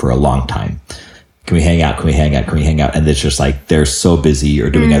bugging them for a long time. Can we hang out? Can we hang out? Can we hang out? And it's just like, they're so busy or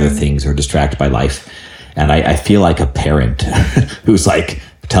doing other things or distracted by life. And I feel like a parent who's like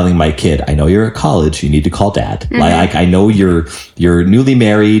telling my kid, I know you're at college, you need to call dad. Like, I know you're newly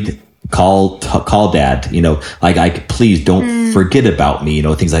married, call dad, like please don't forget about me,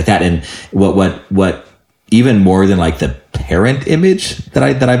 things like that. And what even more than like the parent image that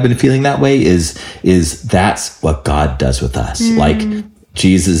I've been feeling that way is that's what God does with us. Like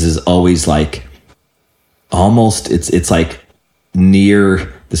Jesus is always like, almost it's like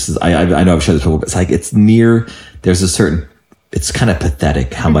near this is, I know I've shared this before, but it's kind of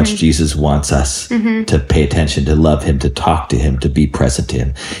pathetic how much Jesus wants us to pay attention, to love him, to talk to him, to be present to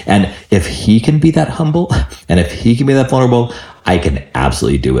him. And if he can be that humble and if he can be that vulnerable, I can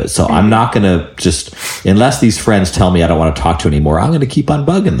absolutely do it. So I'm not going to just, unless these friends tell me I don't want to talk to anymore, I'm going to keep on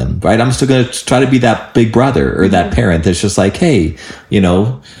bugging them, right? I'm still going to try to be that big brother or that parent that's just like, hey,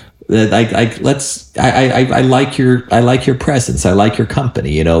 I like your presence. I like your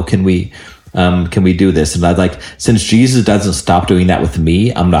company. Can we do this? And I'd like, since Jesus doesn't stop doing that with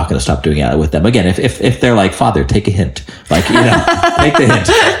me, I'm not going to stop doing that with them. Again, if they're like, Father, take a hint, take the hint,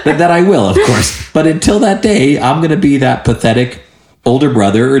 that I will, of course. But until that day, I'm going to be that pathetic older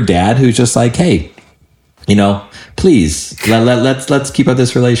brother or dad who's just like, hey, please let's keep up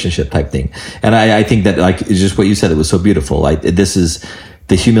this relationship type thing. And I think that, like, it's just what you said, it was so beautiful.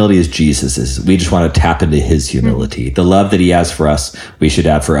 The humility is Jesus's. We just want to tap into his humility. The love that he has for us, we should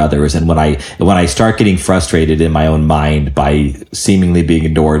have for others. And when I start getting frustrated in my own mind by seemingly being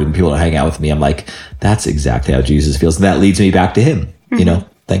adored and people don't hang out with me, I'm like, that's exactly how Jesus feels. And that leads me back to him,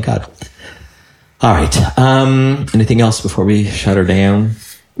 thank God. All right. Anything else before we shut her down?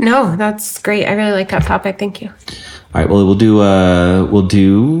 No, that's great. I really like that topic. Thank you. All right. Well, we'll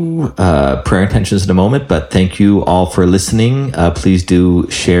do prayer intentions in a moment, but thank you all for listening. Please do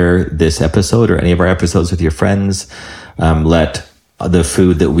share this episode or any of our episodes with your friends. Let the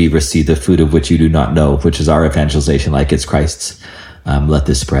food that we receive, the food of which you do not know, which is our evangelization, like it's Christ's. Let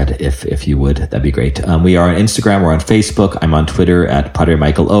this spread if you would. That'd be great. We are on Instagram. We're on Facebook. I'm on Twitter at Padre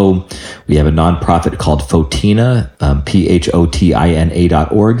Michael O. We have a nonprofit called Fotina,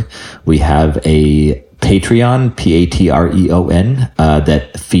 PHOTINA.org. We have a Patreon, Patreon,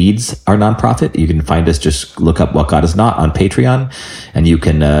 that feeds our nonprofit. You can find us, just look up What God Is Not on Patreon, and you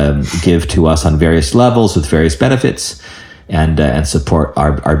can give to us on various levels with various benefits and support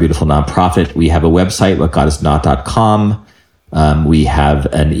our beautiful nonprofit. We have a website, whatgodisnot.com. We have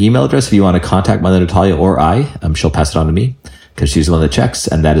an email address if you want to contact Mother Natalia or I. She'll pass it on to me because she's the one that checks,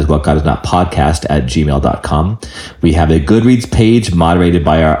 and that is whatgodisnotpodcast@gmail.com. We have a Goodreads page moderated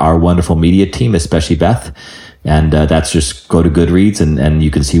by our wonderful media team, especially Beth. And that's just go to Goodreads and you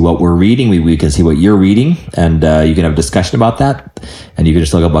can see what we're reading. We can see what you're reading, and you can have a discussion about that. And you can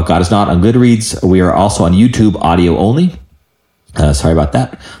just look up What God Is Not on Goodreads. We are also on YouTube, audio only. Sorry about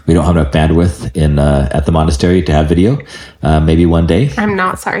that. We don't have enough bandwidth at the monastery to have video. Maybe one day. I'm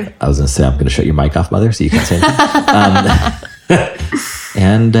not sorry. I was going to say, I'm going to shut your mic off, Mother, so you can't say anything.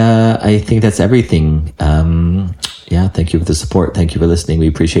 And I think that's everything. Thank you for the support. Thank you for listening. We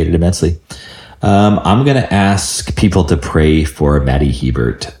appreciate it immensely. I'm going to ask people to pray for Maddie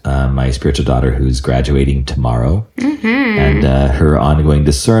Hebert, my spiritual daughter who's graduating tomorrow, and her ongoing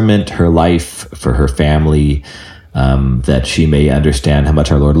discernment, her life, for her family, that she may understand how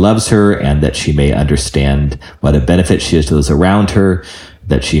much our Lord loves her, and that she may understand what a benefit she is to those around her,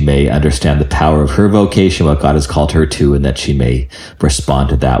 that she may understand the power of her vocation, what God has called her to, and that she may respond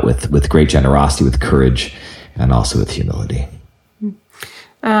to that with great generosity, with courage, and also with humility.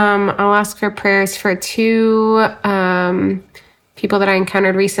 I'll ask for prayers for two people that I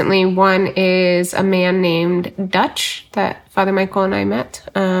encountered recently. One is a man named Dutch that Father Michael and I met.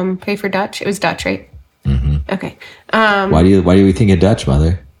 Pray for Dutch. It was Dutch, right? Mm-hmm. Okay. Why do we think of Dutch,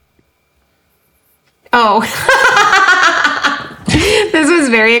 Mother? Oh, this was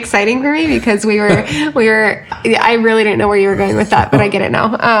very exciting for me because we were, I really didn't know where you were going with that, but I get it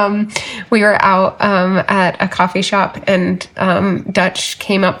now. We were out, at a coffee shop, and, Dutch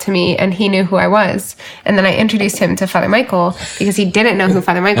came up to me and he knew who I was. And then I introduced him to Father Michael because he didn't know who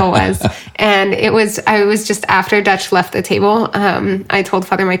Father Michael was. And I was just after Dutch left the table. I told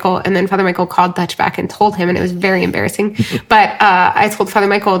Father Michael, and then Father Michael called Dutch back and told him, and it was very embarrassing. But, I told Father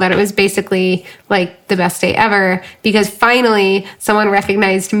Michael that it was basically like the best day ever because finally someone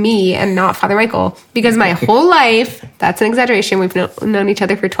recognized me and not Father Michael, because my whole life, that's an exaggeration, we've known each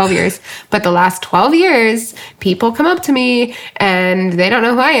other for 12 years, but the last 12 years, people come up to me and they don't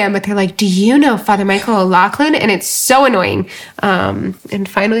know who I am, but they're like, do you know Father Michael O'Loughlin? And it's so annoying. And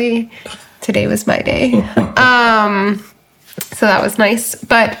finally, today was my day. So that was nice.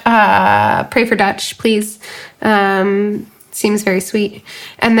 But pray for Dutch, please. Seems very sweet.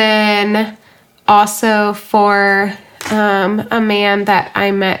 And then also for a man that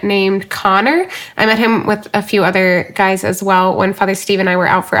I met named Connor. I met him with a few other guys as well. When Father Steve and I were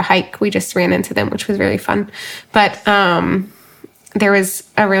out for a hike, we just ran into them, which was really fun. But there was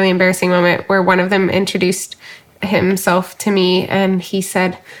a really embarrassing moment where one of them introduced himself to me, and he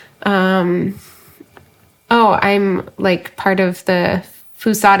said, oh, I'm like part of the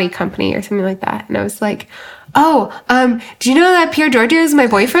Fusati company or something like that. And I was like, do you know that Pier Giorgio is my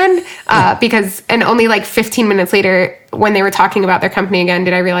boyfriend? And only like 15 minutes later, when they were talking about their company again,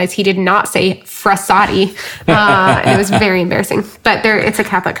 did I realize he did not say Frassati. And it was very embarrassing. But it's a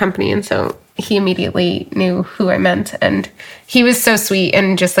Catholic company, and so he immediately knew who I meant. And he was so sweet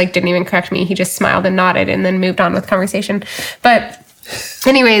and just like didn't even correct me. He just smiled and nodded and then moved on with conversation. But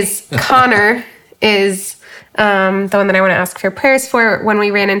anyways, Connor is the one that I want to ask for prayers for. When we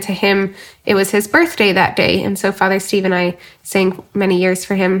ran into him, it was his birthday that day. And so Father Steve and I sang many years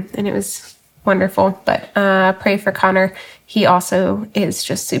for him, and it was wonderful. But pray for Connor. He also is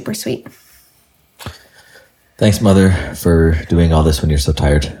just super sweet. Thanks, Mother, for doing all this when you're so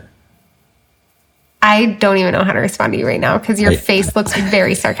tired. I don't even know how to respond to you right now because your face looks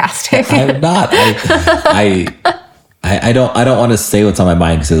very sarcastic. I'm not. I don't want to say what's on my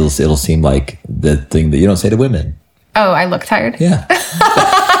mind because it'll seem like the thing that you don't say to women. Oh, I look tired? Yeah.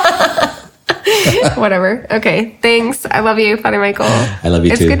 Whatever. Okay. Thanks. I love you, Father Michael. I love you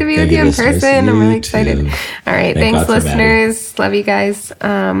too. It's good to be with you in person. I'm really excited. All right. Thanks, listeners. Love you guys.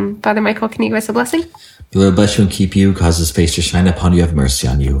 Father Michael, can you give us a blessing? The Lord bless you and keep you, cause his face to shine upon you, have mercy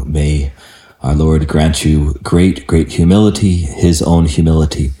on you. May our Lord grant you great, great humility, his own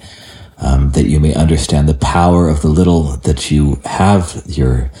humility, that you may understand the power of the little that you have,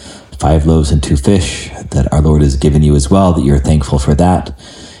 your 5 loaves and 2 fish that our Lord has given you as well, that you're thankful for that.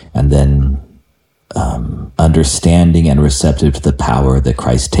 And then understanding and receptive to the power that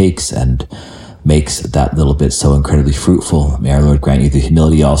Christ takes and makes that little bit so incredibly fruitful. May our Lord grant you the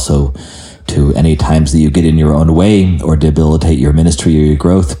humility also to any times that you get in your own way or debilitate your ministry or your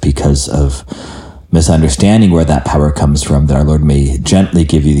growth because of misunderstanding where that power comes from, that our Lord may gently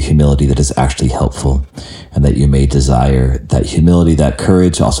give you the humility that is actually helpful, and that you may desire that humility, that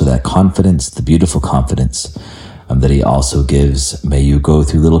courage, also that confidence, the beautiful confidence that he also gives. May you go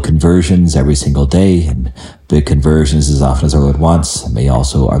through little conversions every single day and big conversions as often as our Lord wants. May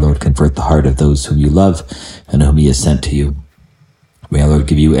also our Lord convert the heart of those whom you love and whom he has sent to you. May our Lord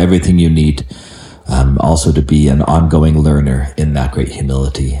give you everything you need, also to be an ongoing learner in that great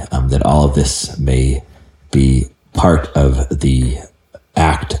humility, that all of this may be part of the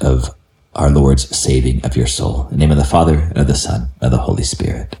act of our Lord's saving of your soul. In the name of the Father, and of the Son, and of the Holy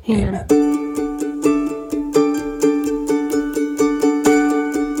Spirit. Amen.